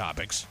coaching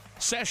topics,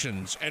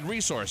 sessions, and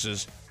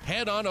resources,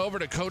 head on over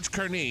to Coach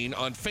Curneen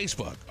on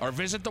Facebook or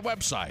visit the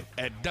website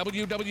at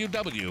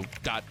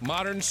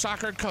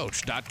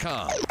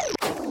www.modernsoccercoach.com.